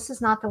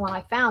is not the one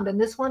I found. And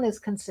this one is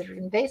considered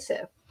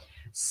invasive.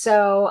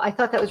 So I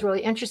thought that was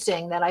really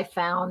interesting that I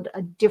found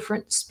a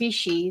different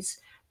species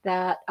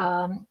that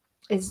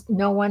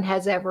no one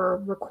has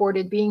ever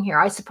recorded being here.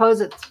 I suppose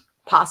it's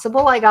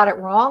possible I got it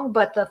wrong,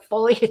 but the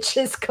foliage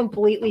is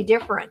completely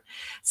different.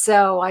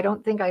 So I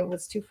don't think I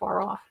was too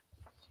far off.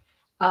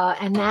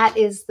 And that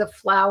is the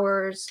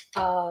flowers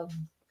of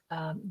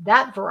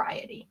that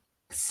variety.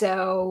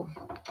 So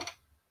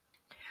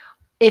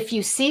if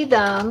you see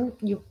them,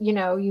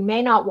 you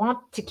may not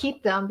want to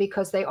keep them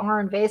because they are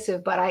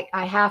invasive, but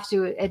I have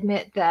to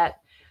admit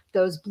that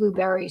those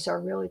blueberries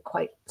are really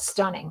quite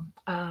stunning.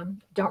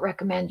 Don't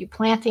recommend you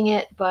planting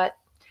it, but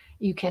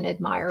you can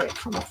admire it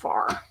from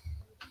afar.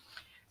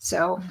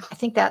 So I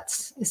think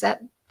that's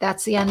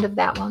the end of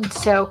that one.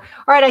 So, all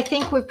right, I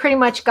think we've pretty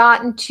much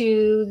gotten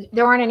to,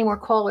 there aren't any more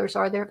callers,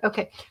 are there?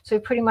 Okay, so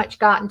we've pretty much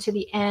gotten to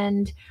the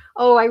end.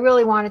 Oh, I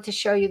really wanted to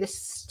show you this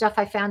stuff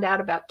I found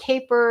out about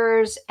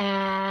capers,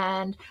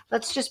 and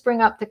let's just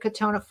bring up the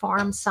Katona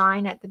Farm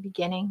sign at the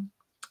beginning.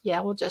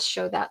 Yeah, we'll just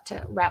show that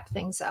to wrap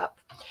things up.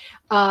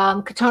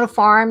 Katona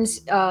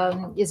Farms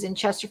is in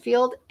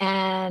Chesterfield,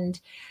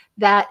 and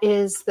that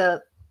is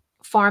the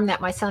farm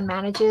that my son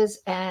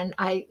manages. And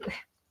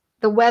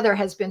the weather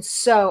has been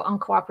so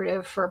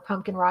uncooperative for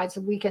pumpkin rides.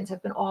 The weekends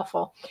have been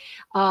awful.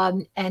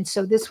 And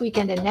so this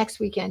weekend and next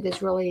weekend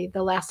is really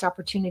the last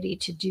opportunity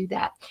to do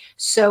that.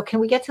 So can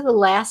we get to the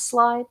last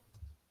slide?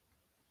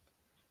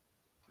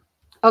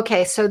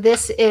 Okay, so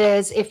this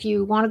is if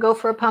you want to go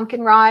for a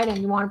pumpkin ride and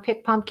you want to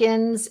pick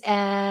pumpkins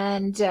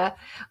and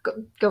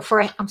go for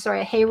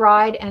a hay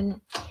ride,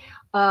 and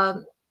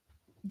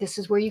this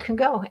is where you can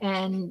go.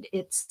 And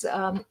it's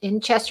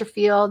in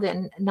Chesterfield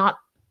and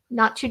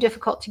not too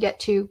difficult to get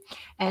to.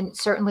 And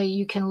certainly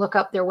you can look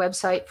up their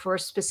website for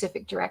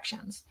specific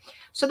directions.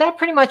 So that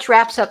pretty much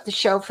wraps up the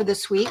show for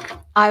this week.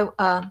 I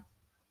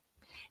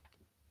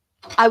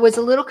was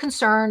a little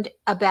concerned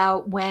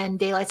about when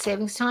daylight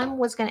savings time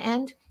was going to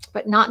end,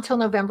 but not until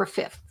November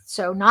 5th.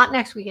 So not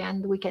next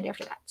weekend, the weekend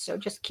after that. So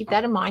just keep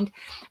that in mind.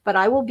 But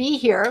I will be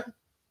here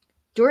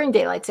during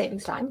daylight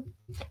savings time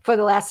for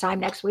the last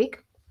time next week.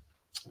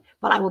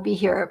 But I will be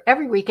here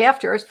every week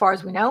after, as far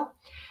as we know.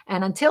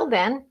 And until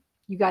then,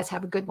 you guys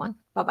have a good one.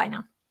 Bye-bye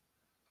now.